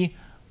dummy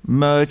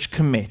merge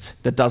commit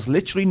that does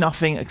literally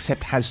nothing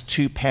except has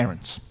two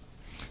parents.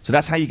 So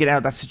that's how you get out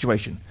of that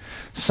situation.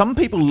 Some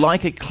people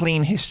like a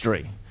clean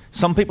history.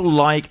 Some people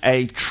like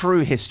a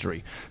true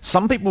history.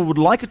 Some people would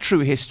like a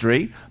true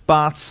history,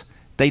 but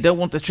they don't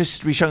want the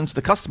history shown to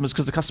the customers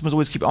because the customers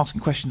always keep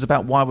asking questions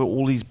about why were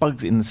all these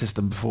bugs in the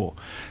system before.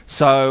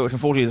 So,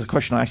 unfortunately, it's a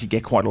question I actually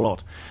get quite a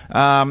lot.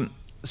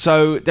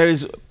 So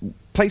there's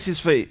places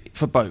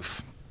for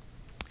both.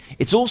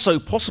 It's also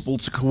possible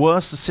to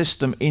coerce the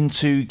system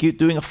into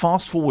doing a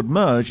fast-forward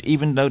merge,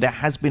 even though there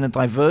has been a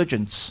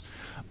divergence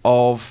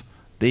of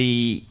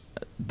the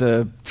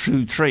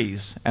true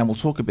trees, and we'll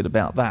talk a bit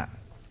about that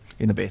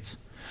in a bit.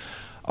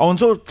 I want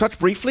to touch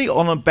briefly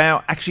on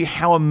about actually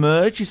how a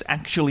merge is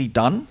actually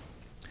done.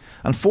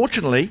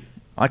 Unfortunately,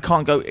 I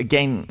can't go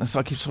again.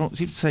 So I keep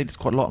saying this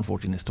quite a lot,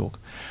 unfortunately, in this talk.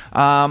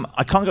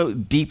 I can't go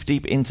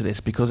deep into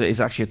this because it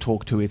is actually a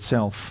talk to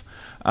itself.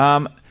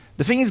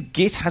 The thing is,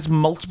 Git has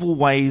multiple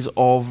ways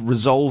of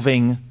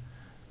resolving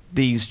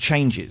these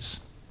changes.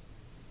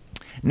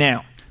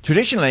 Now,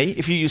 traditionally,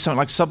 if you use something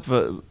like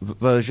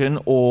Subversion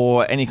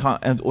or any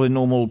kind or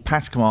normal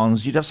patch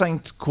commands, you'd have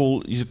something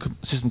use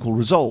a system called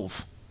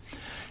resolve.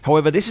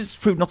 However, this has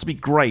proved not to be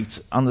great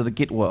under the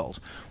Git world.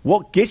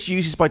 What Git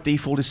uses by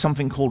default is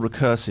something called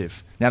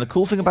recursive. Now, the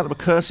cool thing about the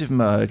recursive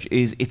merge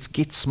is it's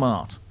Git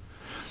smart.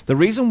 The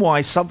reason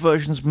why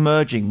Subversion's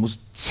merging was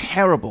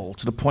terrible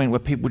to the point where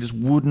people just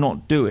would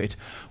not do it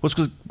was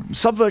because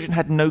Subversion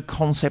had no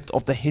concept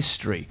of the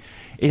history.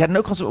 It had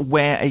no concept of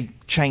where a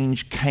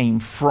change came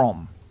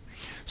from.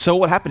 So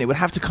what happened, it would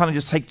have to kind of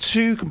just take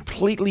two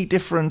completely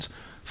different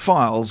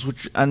files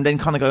and then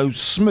kind of go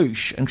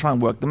smoosh and try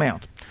and work them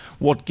out.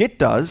 What Git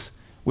does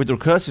with the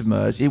recursive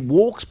merge, it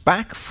walks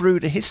back through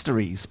the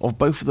histories of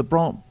both of the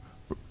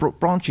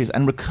branches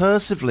and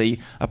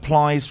recursively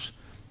applies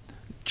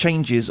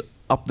changes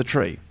up the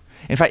tree.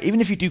 In fact,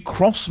 even if you do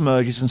cross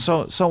merges and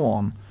so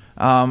on,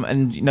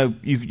 and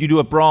you do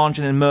a branch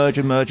and then merge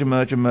and merge and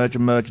merge and merge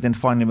and merge and then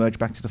finally merge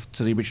back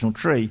to the original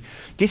tree,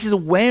 Git is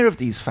aware of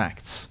these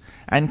facts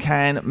and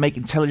can make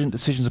intelligent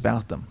decisions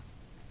about them.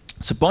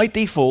 So by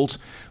default,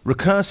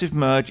 recursive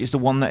merge is the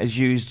one that is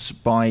used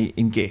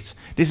in Git.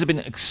 This has been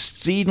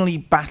exceedingly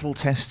battle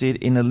tested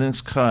in the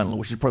Linux kernel,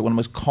 which is probably one of the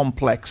most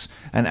complex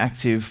and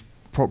active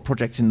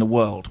projects in the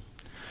world.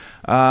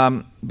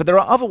 But there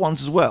are other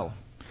ones as well.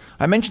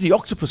 I mentioned the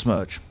octopus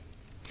merge.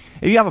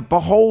 If you have a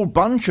whole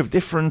bunch of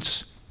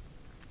different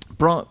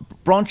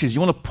branches,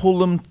 you want to pull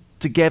them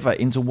together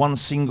into one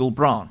single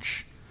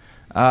branch,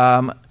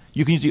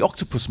 you can use the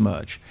octopus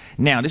merge.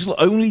 Now, this will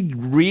only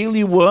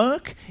really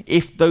work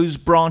if those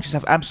branches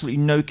have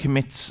absolutely no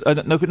commits,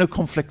 no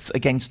conflicts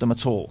against them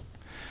at all.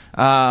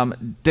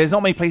 There's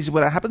not many places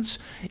where that happens.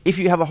 If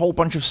you have a whole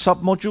bunch of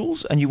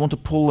submodules and you want to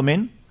pull them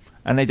in,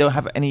 and they don't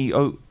have any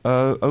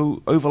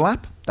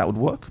overlap, that would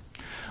work.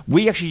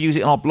 We actually use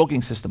it in our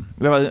blogging system.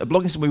 We have a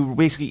blogging system where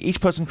basically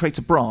each person creates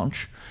a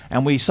branch,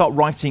 and we start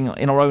writing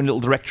in our own little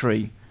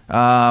directory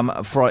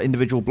for our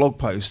individual blog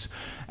post.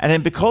 And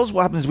then because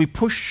what happens is we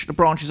push the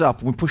branches up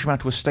and we push them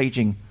out to a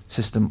staging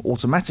system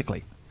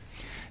automatically.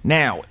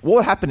 Now, what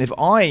would happen if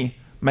I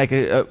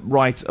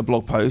write a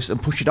blog post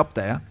and push it up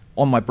there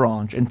on my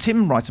branch, and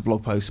Tim writes a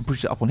blog post and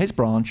pushes it up on his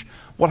branch?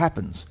 What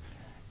happens?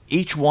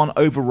 Each one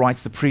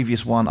overwrites the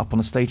previous one up on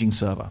a staging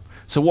server.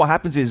 So what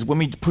happens is when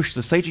we push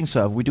the staging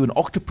server, we do an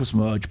octopus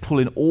merge, pull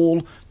in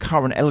all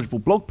current eligible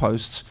blog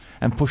posts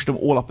and push them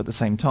all up at the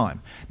same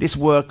time. This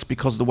works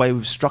because the way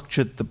we've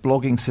structured the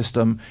blogging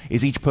system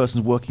is each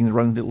person's working in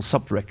their own little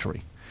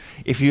subdirectory.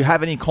 If you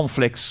have any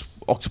conflicts,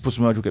 octopus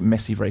merge will get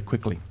messy very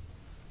quickly.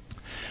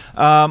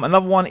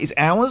 Another one is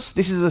hours.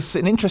 This is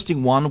an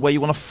interesting one where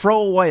you want to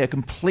throw away a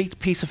complete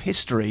piece of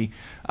history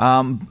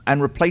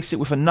and replace it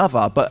with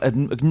another, but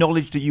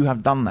acknowledge that you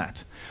have done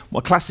that.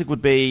 Well, classic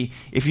would be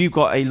if you've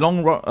got a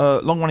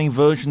long-running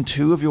version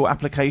 2 of your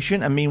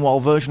application, and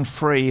meanwhile version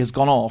 3 has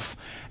gone off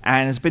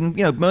and has been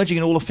merging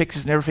in all the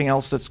fixes and everything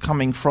else that's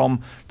coming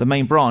from the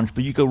main branch,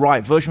 but you go,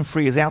 right, version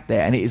 3 is out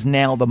there and it is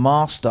now the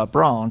master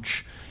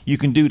branch. You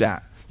can do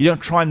that. You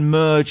don't try and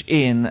merge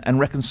in and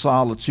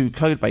reconcile the two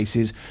code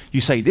bases. You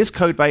say this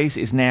code base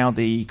is now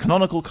the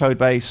canonical code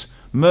base,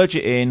 merge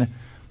it in,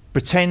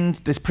 pretend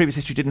this previous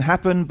history didn't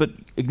happen, but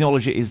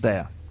acknowledge it is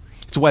there.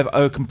 It's a way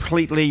of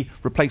completely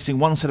replacing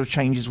one set of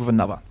changes with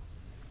another.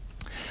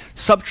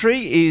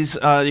 Subtree is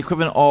the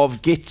equivalent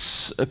of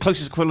Git's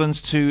closest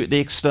equivalent to the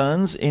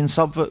externs in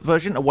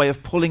Subversion, a way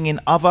of pulling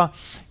in other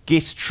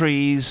Git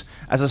trees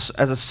as a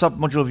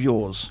submodule of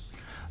yours.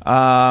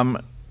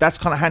 That's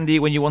kind of handy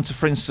when you want to,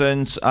 for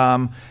instance,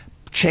 pull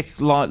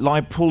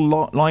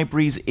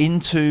libraries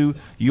into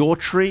your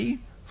tree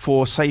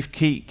for safe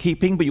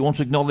keeping, but you want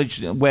to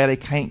acknowledge where they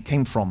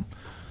came from.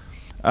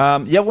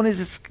 The other one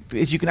is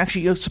you can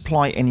actually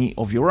supply any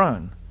of your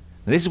own.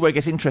 Now, this is where it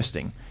gets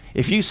interesting.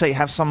 If you say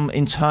have some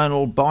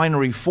internal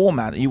binary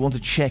format that you want to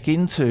check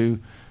into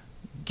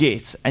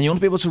Git, and you want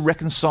to be able to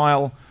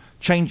reconcile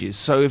changes.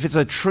 So if it's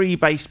a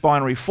tree-based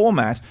binary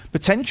format,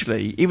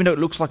 potentially, even though it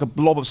looks like a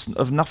blob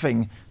of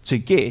nothing to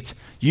Git,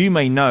 you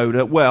may know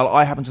that, well,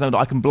 I happen to know that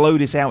I can blow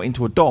this out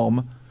into a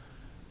DOM,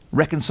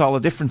 reconcile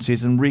the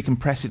differences, and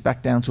recompress it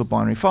back down to a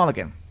binary file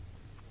again.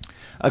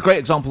 A great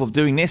example of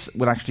doing this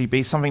would actually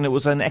be something that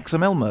was an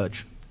XML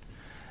merge.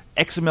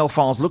 XML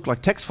files look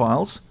like text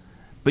files,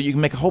 but you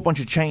can make a whole bunch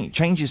of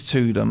changes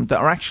to them that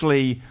are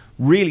actually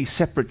really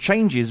separate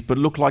changes, but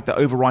look like they're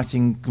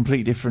overwriting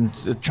completely different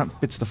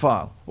bits of the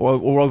file, or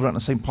overwriting the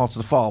same parts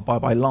of the file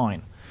by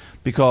line,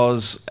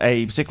 because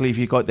particularly if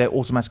you've got they're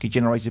automatically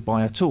generated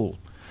by a tool.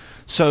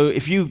 So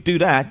if you do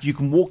that, you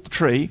can walk the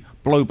tree,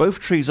 blow both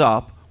trees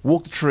up,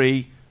 walk the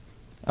tree,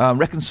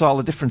 reconcile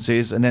the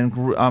differences, and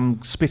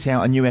then spit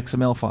out a new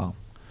XML file.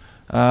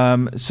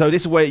 So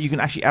this is where you can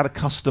actually add a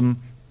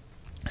custom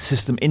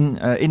system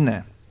in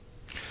there.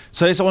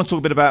 So I want to talk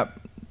a bit about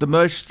the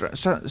merge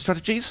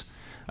strategies.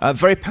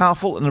 Very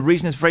powerful, and the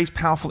reason it's very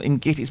powerful in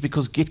Git is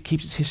because Git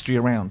keeps its history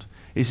around.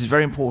 This is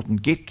very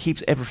important. Git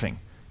keeps everything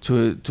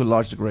to a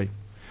large degree.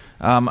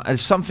 And if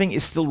something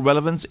is still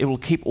relevant, it will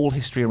keep all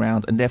history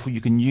around, and therefore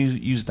you can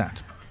use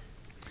that.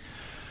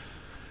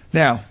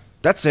 Now,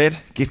 that said,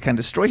 Git can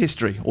destroy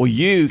history, or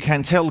you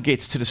can tell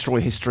Git to destroy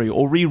history,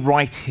 or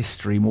rewrite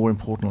history, more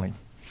importantly.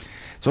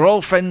 So our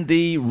old friend,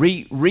 the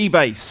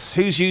rebase.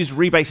 Who's used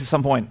rebase at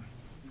some point?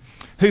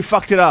 Who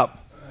fucked it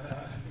up?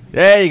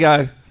 There you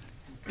go.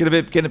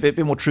 Getting a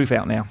bit more truth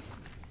out now.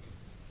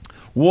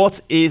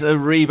 What is a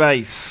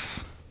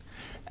rebase?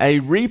 A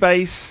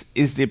rebase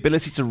is the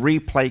ability to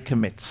replay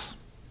commits.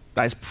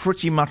 That is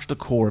pretty much the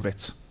core of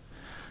it.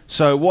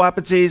 So what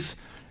happens is,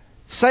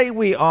 say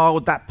we are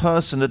that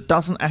person that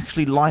doesn't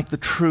actually like the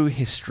true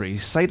history.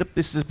 Say that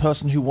this is a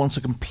person who wants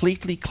a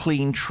completely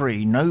clean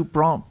tree, no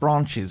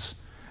branches,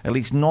 at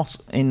least not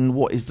in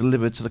what is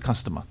delivered to the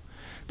customer.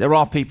 There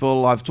are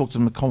people, I've talked to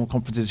them at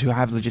conferences, who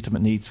have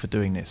legitimate needs for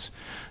doing this.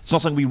 It's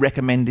not something we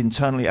recommend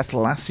internally as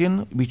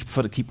Atlassian. We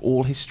prefer to keep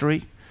all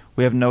history.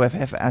 We have no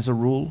FF as a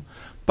rule.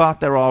 But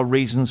there are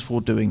reasons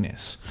for doing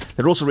this.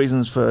 There are also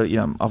reasons for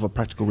other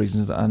practical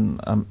reasons,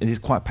 and it is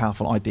quite a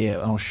powerful idea,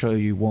 and I'll show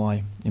you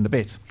why in a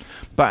bit.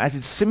 But at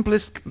its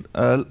simplest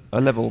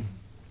level,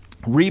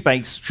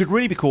 rebase should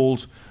really be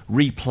called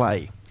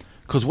replay,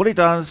 because what it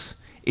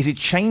does is it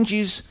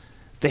changes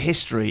the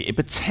history. It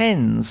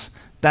pretends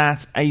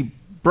that a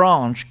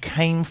branch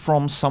came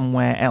from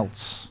somewhere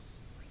else.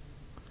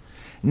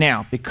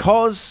 Now,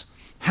 because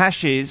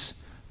hashes,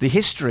 the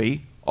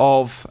history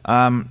of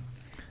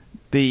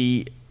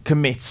the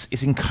commits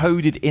is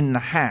encoded in the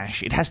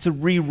hash, it has to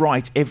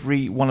rewrite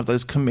every one of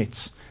those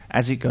commits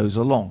as it goes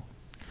along.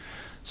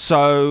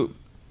 So,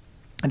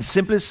 at the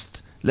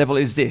simplest level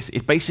is this.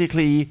 It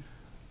basically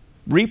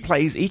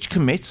replays each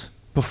commit,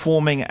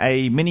 performing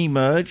a mini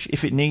merge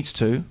if it needs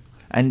to,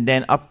 and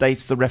then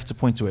updates the ref to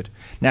point to it.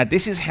 Now,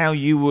 this is how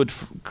you would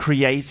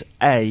create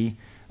a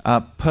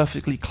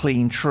perfectly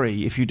clean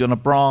tree. If you've done a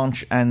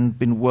branch and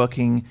been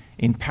working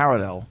in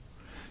parallel,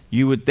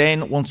 you would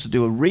then want to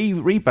do a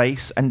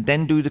rebase and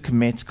then do the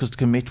commit, because the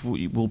commit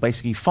will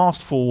basically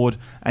fast forward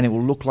and it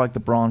will look like the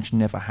branch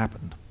never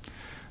happened,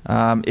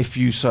 if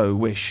you so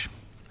wish.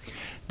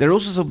 There are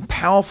also some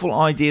powerful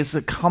ideas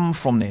that come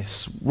from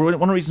this. One of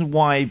the reasons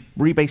why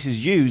rebase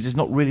is used is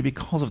not really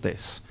because of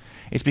this.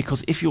 It's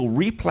because if you're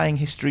replaying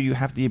history, you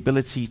have the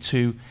ability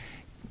to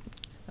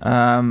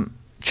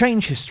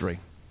change history.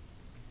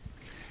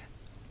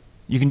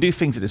 You can do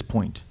things at this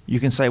point. You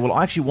can say, well,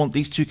 I actually want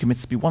these two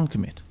commits to be one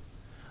commit.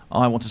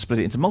 I want to split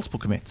it into multiple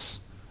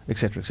commits,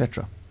 etc.,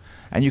 etc.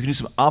 And you can do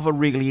some other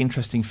really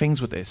interesting things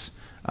with this.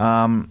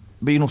 But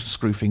you can also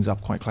screw things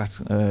up quite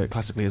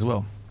classically as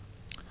well.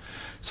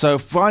 So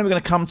finally, we're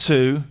going to come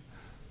to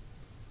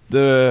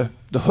the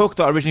hook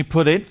that I originally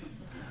put in,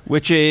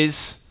 which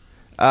is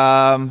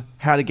how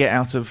to get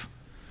out of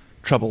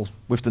trouble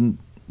with the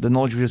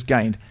knowledge we just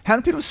gained. How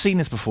many people have seen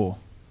this before?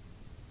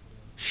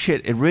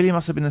 Shit, it really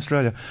must have been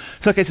Australia.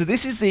 So, okay, so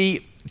this is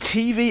the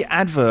TV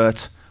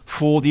advert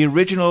for the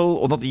original,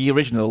 or not the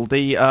original,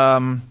 the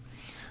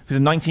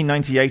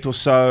 1998 or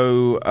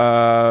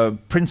so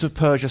Prince of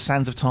Persia: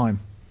 Sands of Time.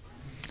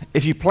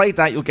 If you played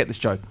that, you'll get this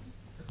joke.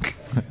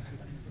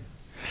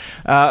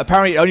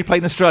 Apparently, it only played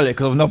in Australia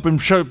because I've been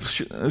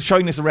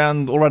showing this all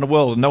around the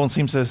world, and no one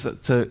seems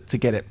to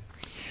get it.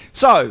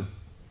 So,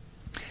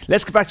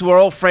 let's go back to our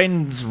old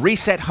friends.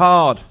 Reset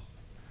hard.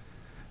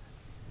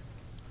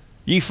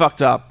 You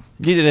fucked up.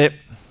 You did it.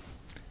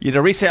 You did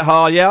a reset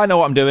hard. Yeah, I know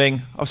what I'm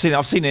doing. I've seen it.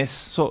 I've seen this.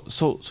 So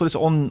this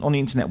on the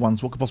internet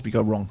once. What could possibly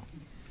go wrong?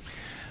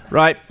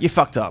 Right, you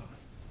fucked up.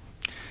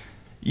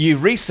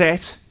 You've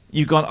reset.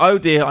 You've gone, oh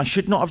dear, I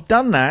should not have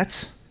done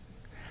that.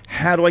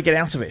 How do I get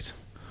out of it?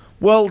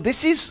 Well,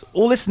 this is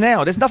all this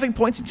now. There's nothing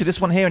pointing to this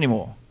one here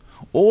anymore.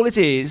 All it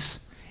is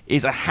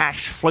a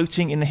hash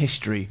floating in the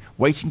history,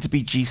 waiting to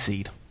be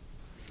GC'd.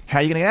 How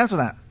are you going to get out of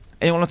that?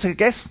 Anyone want to take a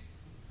guess?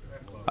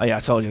 Oh yeah, I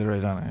told you.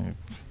 Shouldn't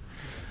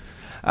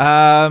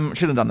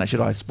have done that,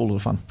 should I? Spoiled all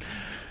the fun.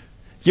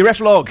 Your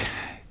ref log.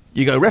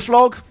 You go ref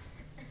log.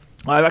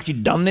 I've actually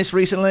done this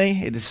recently.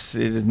 It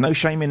is no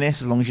shame in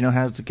this as long as you know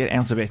how to get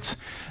out of it.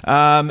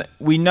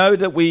 We know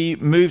that we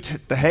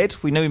moved the head.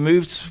 We know we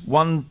moved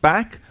one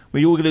back.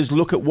 What all we're going to do is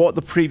look at what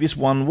the previous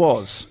one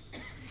was.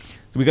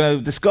 So we're going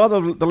to discard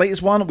the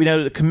latest one. We know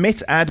that the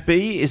commit add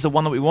B is the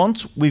one that we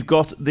want. We've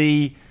got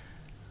the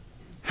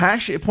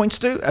hash it points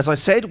to. As I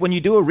said, when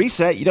you do a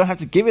reset, you don't have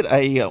to give it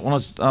a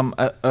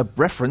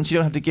reference. You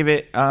don't have to give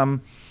it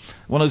one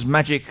of those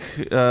magic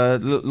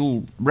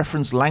little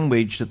reference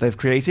language that they've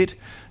created.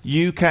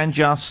 You can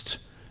just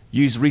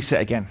use reset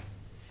again.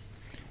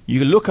 You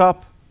can look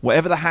up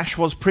whatever the hash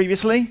was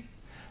previously,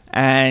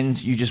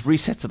 and you just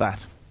reset to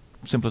that.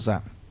 Simple as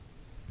that.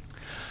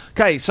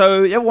 Okay,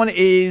 so the other one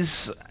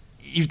is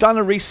you've done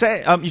a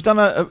reset. You've done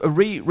a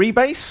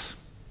rebase.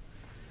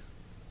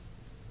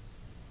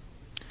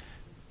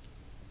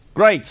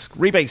 Great,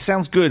 rebase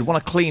sounds good. Want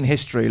a clean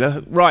history?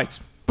 Right,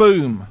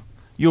 boom.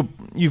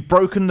 You've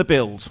broken the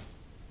build.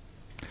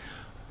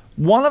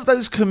 One of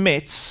those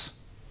commits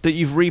that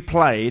you've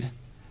replayed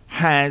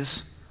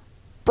has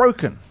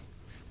broken.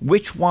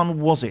 Which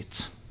one was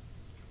it?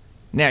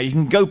 Now, you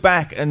can go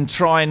back and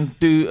try and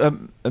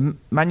do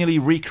manually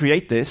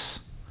recreate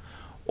this,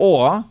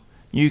 or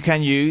you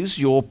can use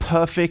your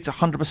perfect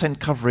 100%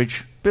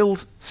 coverage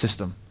build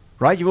system,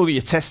 right? You've all got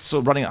your tests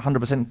sort of running at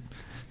 100%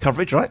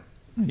 coverage, right?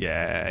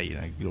 Yeah, you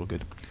know, you're all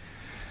good.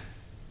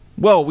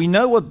 Well, we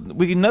know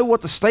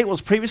what the state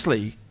was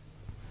previously.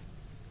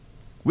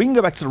 We can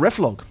go back to the ref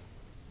log.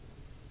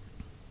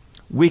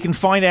 We can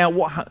find out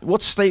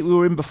what state we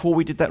were in before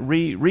we did that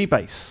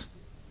rebase.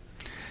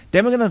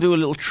 Then we're going to do a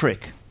little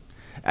trick.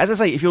 As I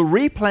say, if you're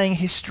replaying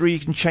history, you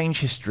can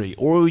change history,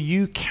 or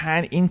you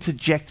can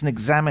interject and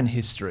examine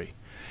history.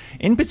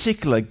 In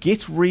particular, git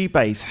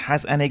rebase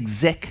has an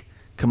exec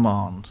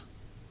command.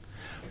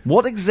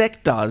 What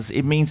exec does,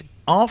 it means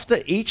after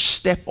each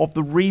step of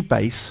the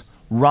rebase,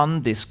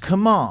 run this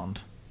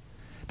command.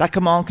 That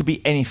command could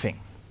be anything.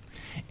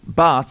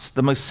 But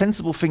the most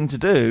sensible thing to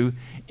do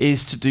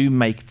is to do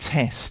make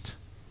test.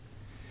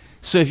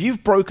 So if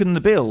you've broken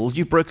the build,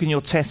 you've broken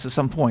your test at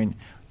some point,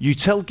 you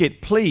tell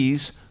Git,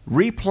 please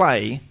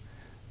replay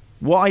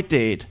what I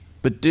did,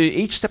 but do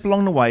each step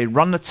along the way,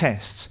 run the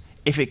tests.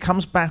 If it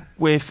comes back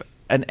with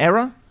an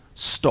error,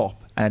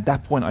 stop. And at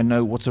that point, I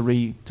know what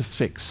to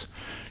fix.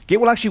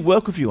 Git will actually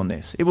work with you on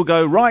this. It will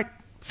go, right,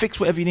 fix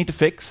whatever you need to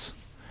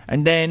fix,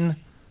 and then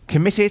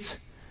commit it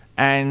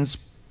and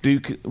do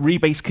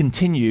rebase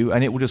continue,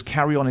 and it will just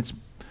carry on its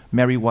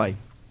merry way.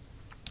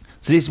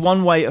 So this is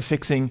one way of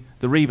fixing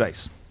the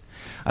rebase.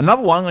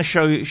 Another one I'm going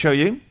to show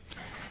you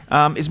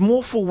is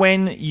more for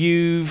when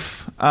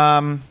you've...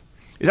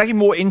 it's actually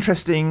more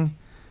interesting...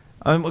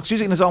 Let's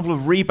use an example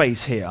of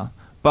rebase here,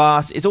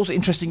 but it's also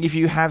interesting if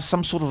you have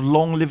some sort of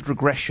long-lived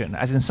regression,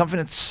 as in something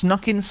that's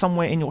snuck in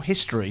somewhere in your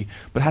history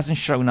but hasn't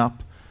shown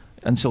up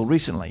until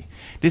recently.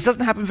 This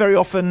doesn't happen very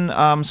often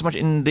so much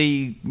in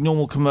the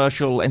normal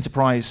commercial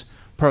enterprise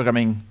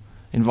programming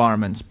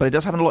environment, but it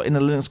does happen a lot in the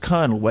Linux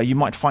kernel, where you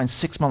might find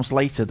 6 months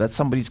later that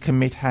somebody's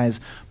commit has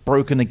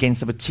broken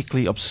against a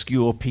particularly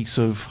obscure piece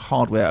of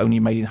hardware only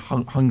made in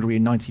Hungary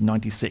in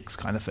 1996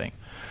 kind of thing.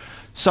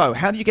 So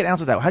how do you get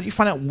out of that? How do you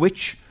find out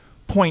which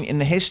point in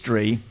the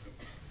history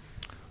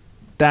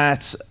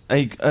that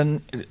a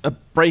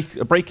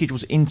breakage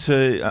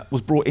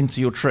was brought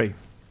into your tree.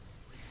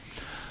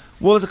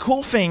 Well, there's a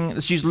cool thing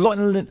that's used a lot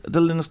in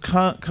the Linux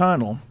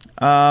kernel,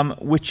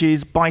 which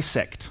is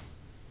bisect.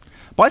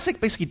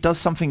 Bisect basically does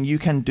something you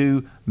can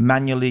do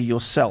manually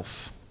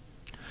yourself.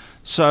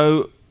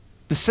 So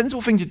the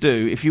sensible thing to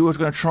do, if you were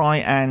going to try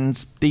and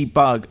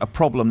debug a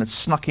problem that's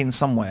snuck in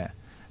somewhere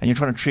and you're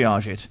trying to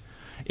triage it,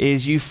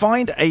 is you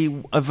find a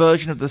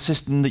version of the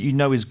system that you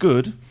know is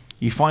good,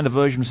 you find a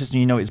version of the system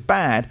you know is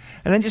bad,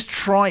 and then just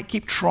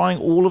keep trying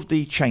all of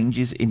the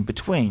changes in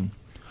between.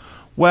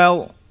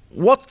 Well,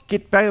 what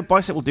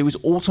bisect will do is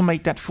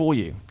automate that for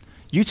you.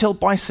 You tell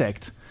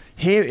bisect,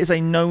 here is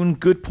a known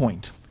good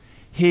point.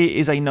 Here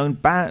is a known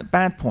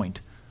bad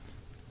point.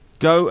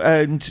 Go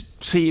and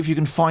see if you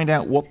can find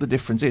out what the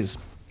difference is.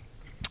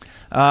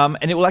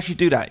 And it will actually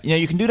do that.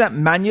 You can do that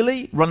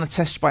manually, run a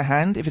test by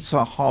hand if it's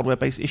a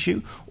hardware-based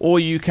issue, or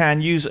you can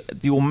use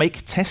your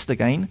make test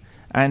again,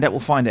 and that will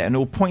find it, and it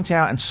will point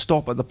out and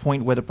stop at the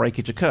point where the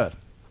breakage occurred.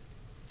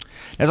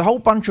 There's a whole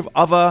bunch of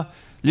other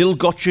little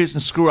gotchas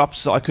and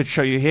screw-ups that I could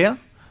show you here.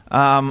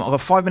 I've got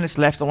 5 minutes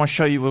left. I want to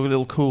show you a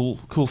little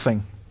cool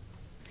thing.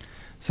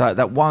 So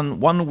that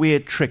one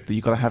weird trick that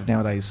you've got to have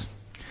nowadays.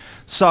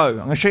 So I'm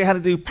going to show you how to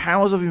do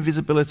powers of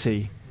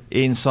invisibility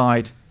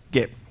inside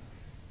Git.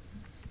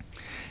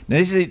 Now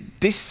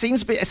this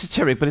seems a bit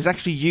esoteric, but it's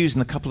actually used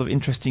in a couple of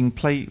interesting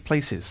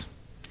places.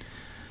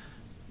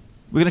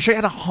 We're going to show you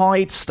how to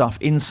hide stuff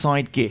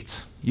inside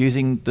Git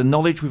using the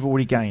knowledge we've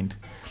already gained.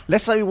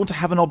 Let's say we want to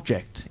have an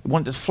object. We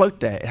want it to float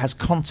there. It has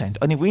content.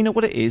 Only we know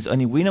what it is.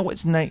 Only we know what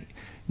its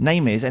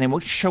name is, and it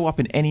won't show up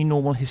in any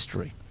normal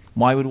history.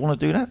 Why would we want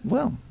to do that?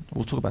 Well,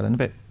 we'll talk about it in a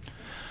bit.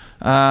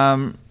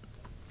 How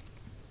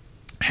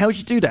would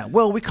you do that?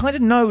 Well, we kind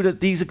of know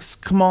that these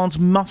commands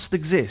must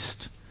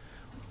exist.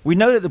 We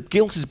know that the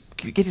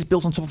Git is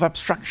built on top of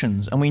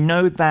abstractions, and we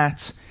know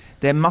that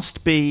there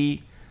must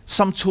be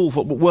some tool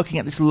for working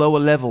at this lower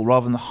level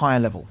rather than the higher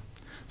level.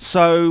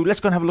 So let's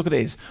go and have a look at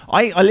this.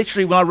 I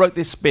literally, when I wrote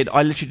this bit,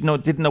 I literally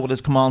didn't know what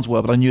those commands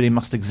were, but I knew they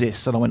must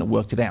exist, so I went and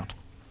worked it out.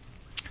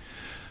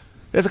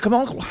 There's a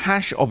command called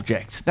hash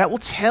object that will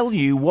tell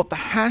you what the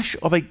hash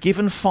of a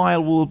given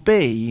file will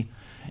be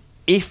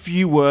if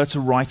you were to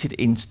write it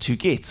into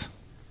Git.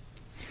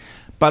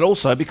 But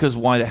also, because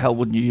why the hell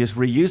wouldn't you just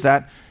reuse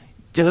that,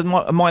 there's a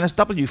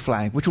 -w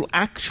flag, which will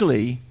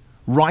actually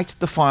write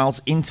the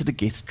files into the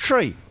Git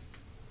tree.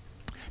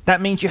 That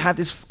means you have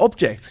this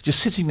object just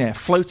sitting there,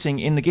 floating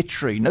in the Git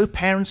tree. No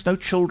parents, no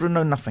children,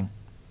 no nothing.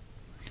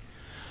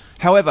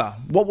 However,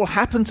 what will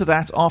happen to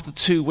that after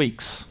 2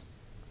 weeks?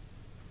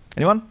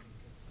 Anyone?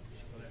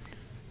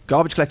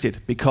 Garbage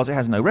collected, because it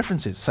has no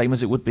references, same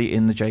as it would be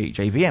in the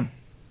JVM.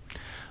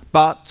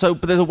 But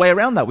there's a way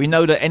around that. We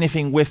know that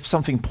anything with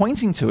something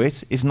pointing to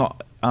it is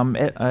not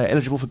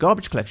eligible for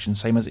garbage collection,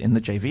 same as in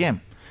the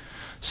JVM.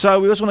 So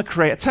we also want to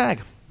create a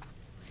tag.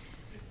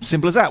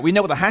 Simple as that. We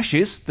know what the hash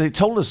is. They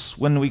told us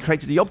when we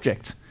created the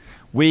object.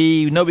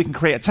 We know we can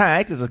create a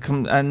tag,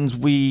 and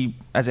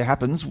as it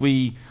happens,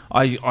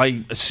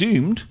 I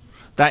assumed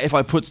that if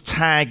I put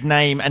tag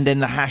name and then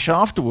the hash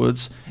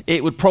afterwards,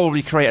 it would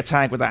probably create a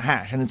tag with that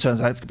hash, and it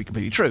turns out to be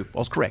completely true. I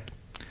was correct.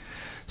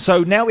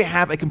 So now we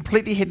have a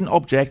completely hidden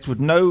object with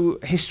no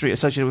history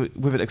associated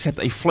with it except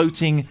a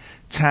floating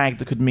tag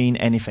that could mean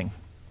anything.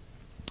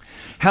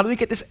 How do we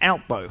get this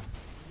out, though? Would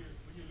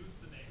you lose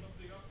the name of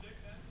the object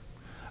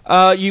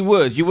then? You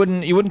would. You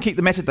wouldn't keep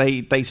the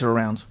metadata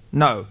around.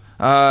 No.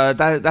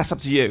 That's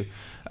up to you.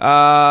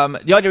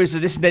 The idea is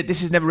that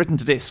this is never written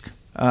to disk.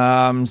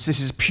 So this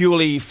is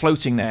purely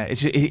floating there.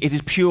 It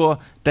is pure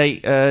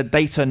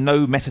data,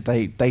 no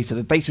metadata.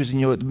 The data is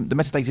the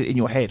metadata in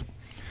your head.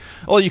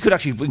 Or you could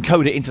actually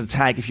encode it into the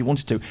tag if you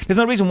wanted to. There's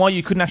no reason why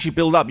you couldn't actually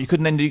build up. You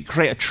couldn't then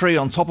create a tree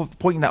on top of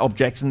pointing that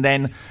object and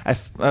then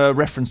a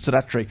reference to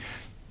that tree.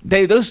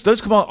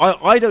 Those commands,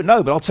 I don't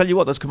know, but I'll tell you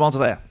what, those commands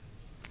are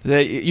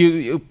there.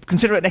 You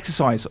consider it an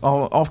exercise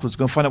afterwards.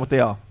 Go and find out what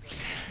they are.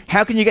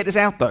 How can you get this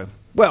out, though?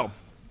 Well,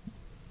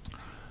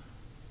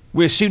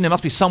 we assume there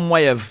must be some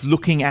way of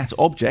looking at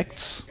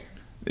objects.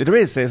 There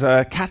is. There's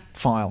a cat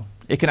file.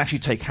 It can actually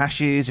take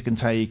hashes. It can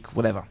take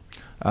whatever.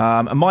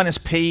 A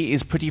 -p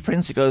is pretty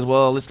prints. It goes,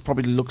 well, this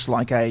probably looks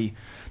like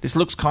this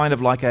looks kind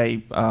of like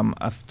a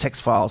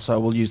text file, so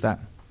we'll use that.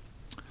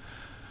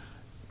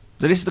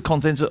 So this is the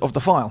content of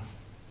the file.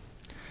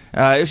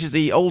 This is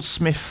the Old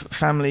Smith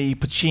family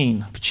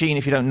poutine. Poutine,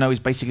 if you don't know, is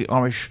basically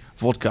Irish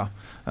vodka.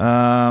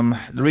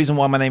 The reason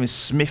why my name is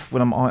Smith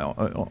when I'm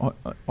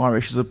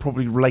Irish is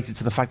probably related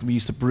to the fact that we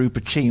used to brew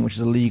poutine, which is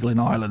illegal in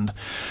Ireland.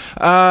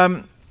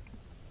 And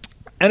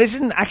this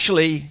isn't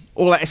actually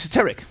all that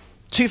esoteric.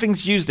 Two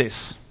things use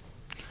this.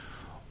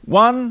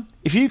 One,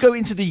 if you go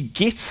into the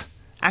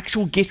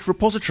actual Git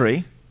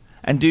repository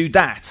and do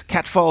that,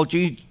 cat file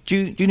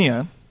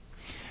Junio,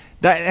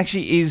 that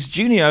actually is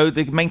Junio,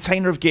 the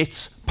maintainer of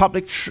Git's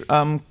public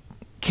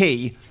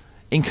key,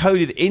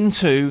 encoded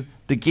into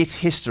the Git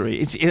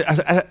history.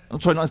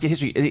 Sorry, not Git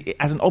history,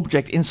 as an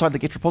object inside the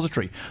Git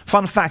repository.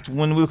 Fun fact,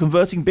 when we were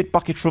converting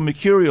Bitbucket from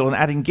Mercurial and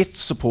adding Git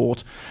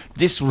support,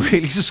 this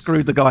really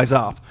screwed the guys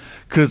up,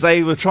 because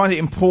they were trying to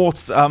import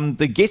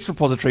the Git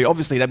repository.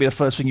 Obviously, that'd be the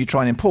first thing you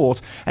try and import,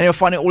 and they were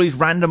finding all these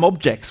random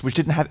objects which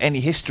didn't have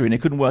any history, and they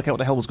couldn't work out what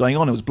the hell was going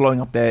on. It was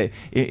blowing up their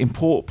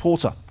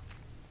importer.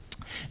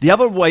 The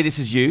other way this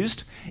is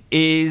used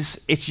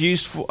is it's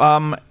used for,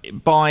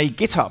 by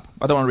GitHub.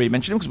 I don't want to really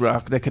mention them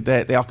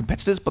because they are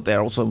competitors, but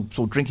they're also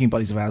sort of drinking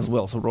buddies of ours as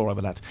well, so we're all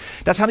over that.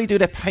 That's how they do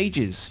their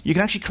pages. You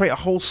can actually create a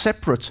whole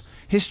separate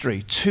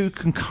history, 2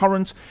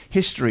 concurrent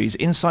histories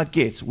inside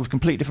Git with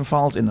completely different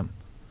files in them,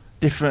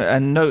 different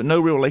and no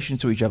real relation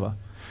to each other.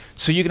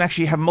 So you can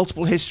actually have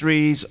multiple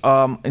histories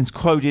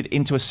encoded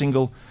into a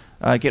single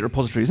Git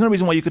repository. There's no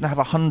reason why you couldn't have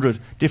 100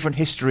 different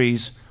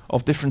histories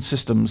of different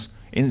systems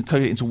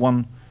encoded into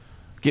one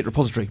Git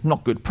repository.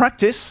 Not good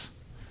practice.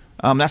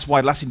 That's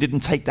why Atlassian didn't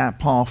take that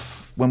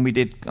path when we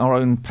did our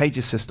own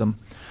pages system.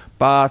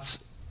 But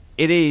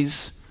it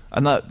is,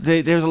 and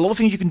there's a lot of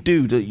things you can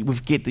do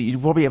with Git that you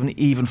probably haven't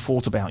even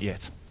thought about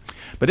yet.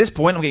 But at this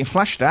point, I'm getting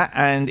flashed at,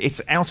 and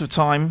it's out of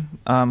time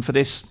for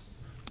this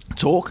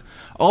talk.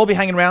 I'll be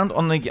hanging around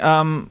on the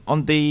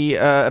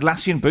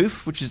Atlassian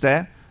booth, which is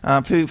there.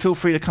 Feel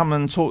free to come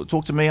and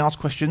talk to me, ask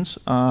questions.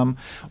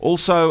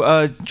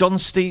 Also, John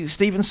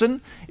Stevenson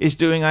is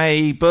doing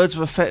a Birds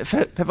of a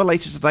Feather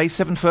later today,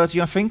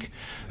 7:30, I think,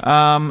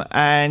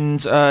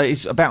 and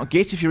it's about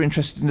Git if you're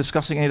interested in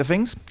discussing any of the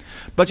things.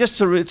 But just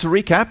to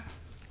recap,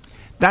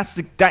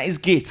 that is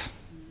Git.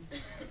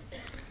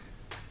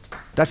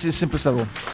 That's the simplest level.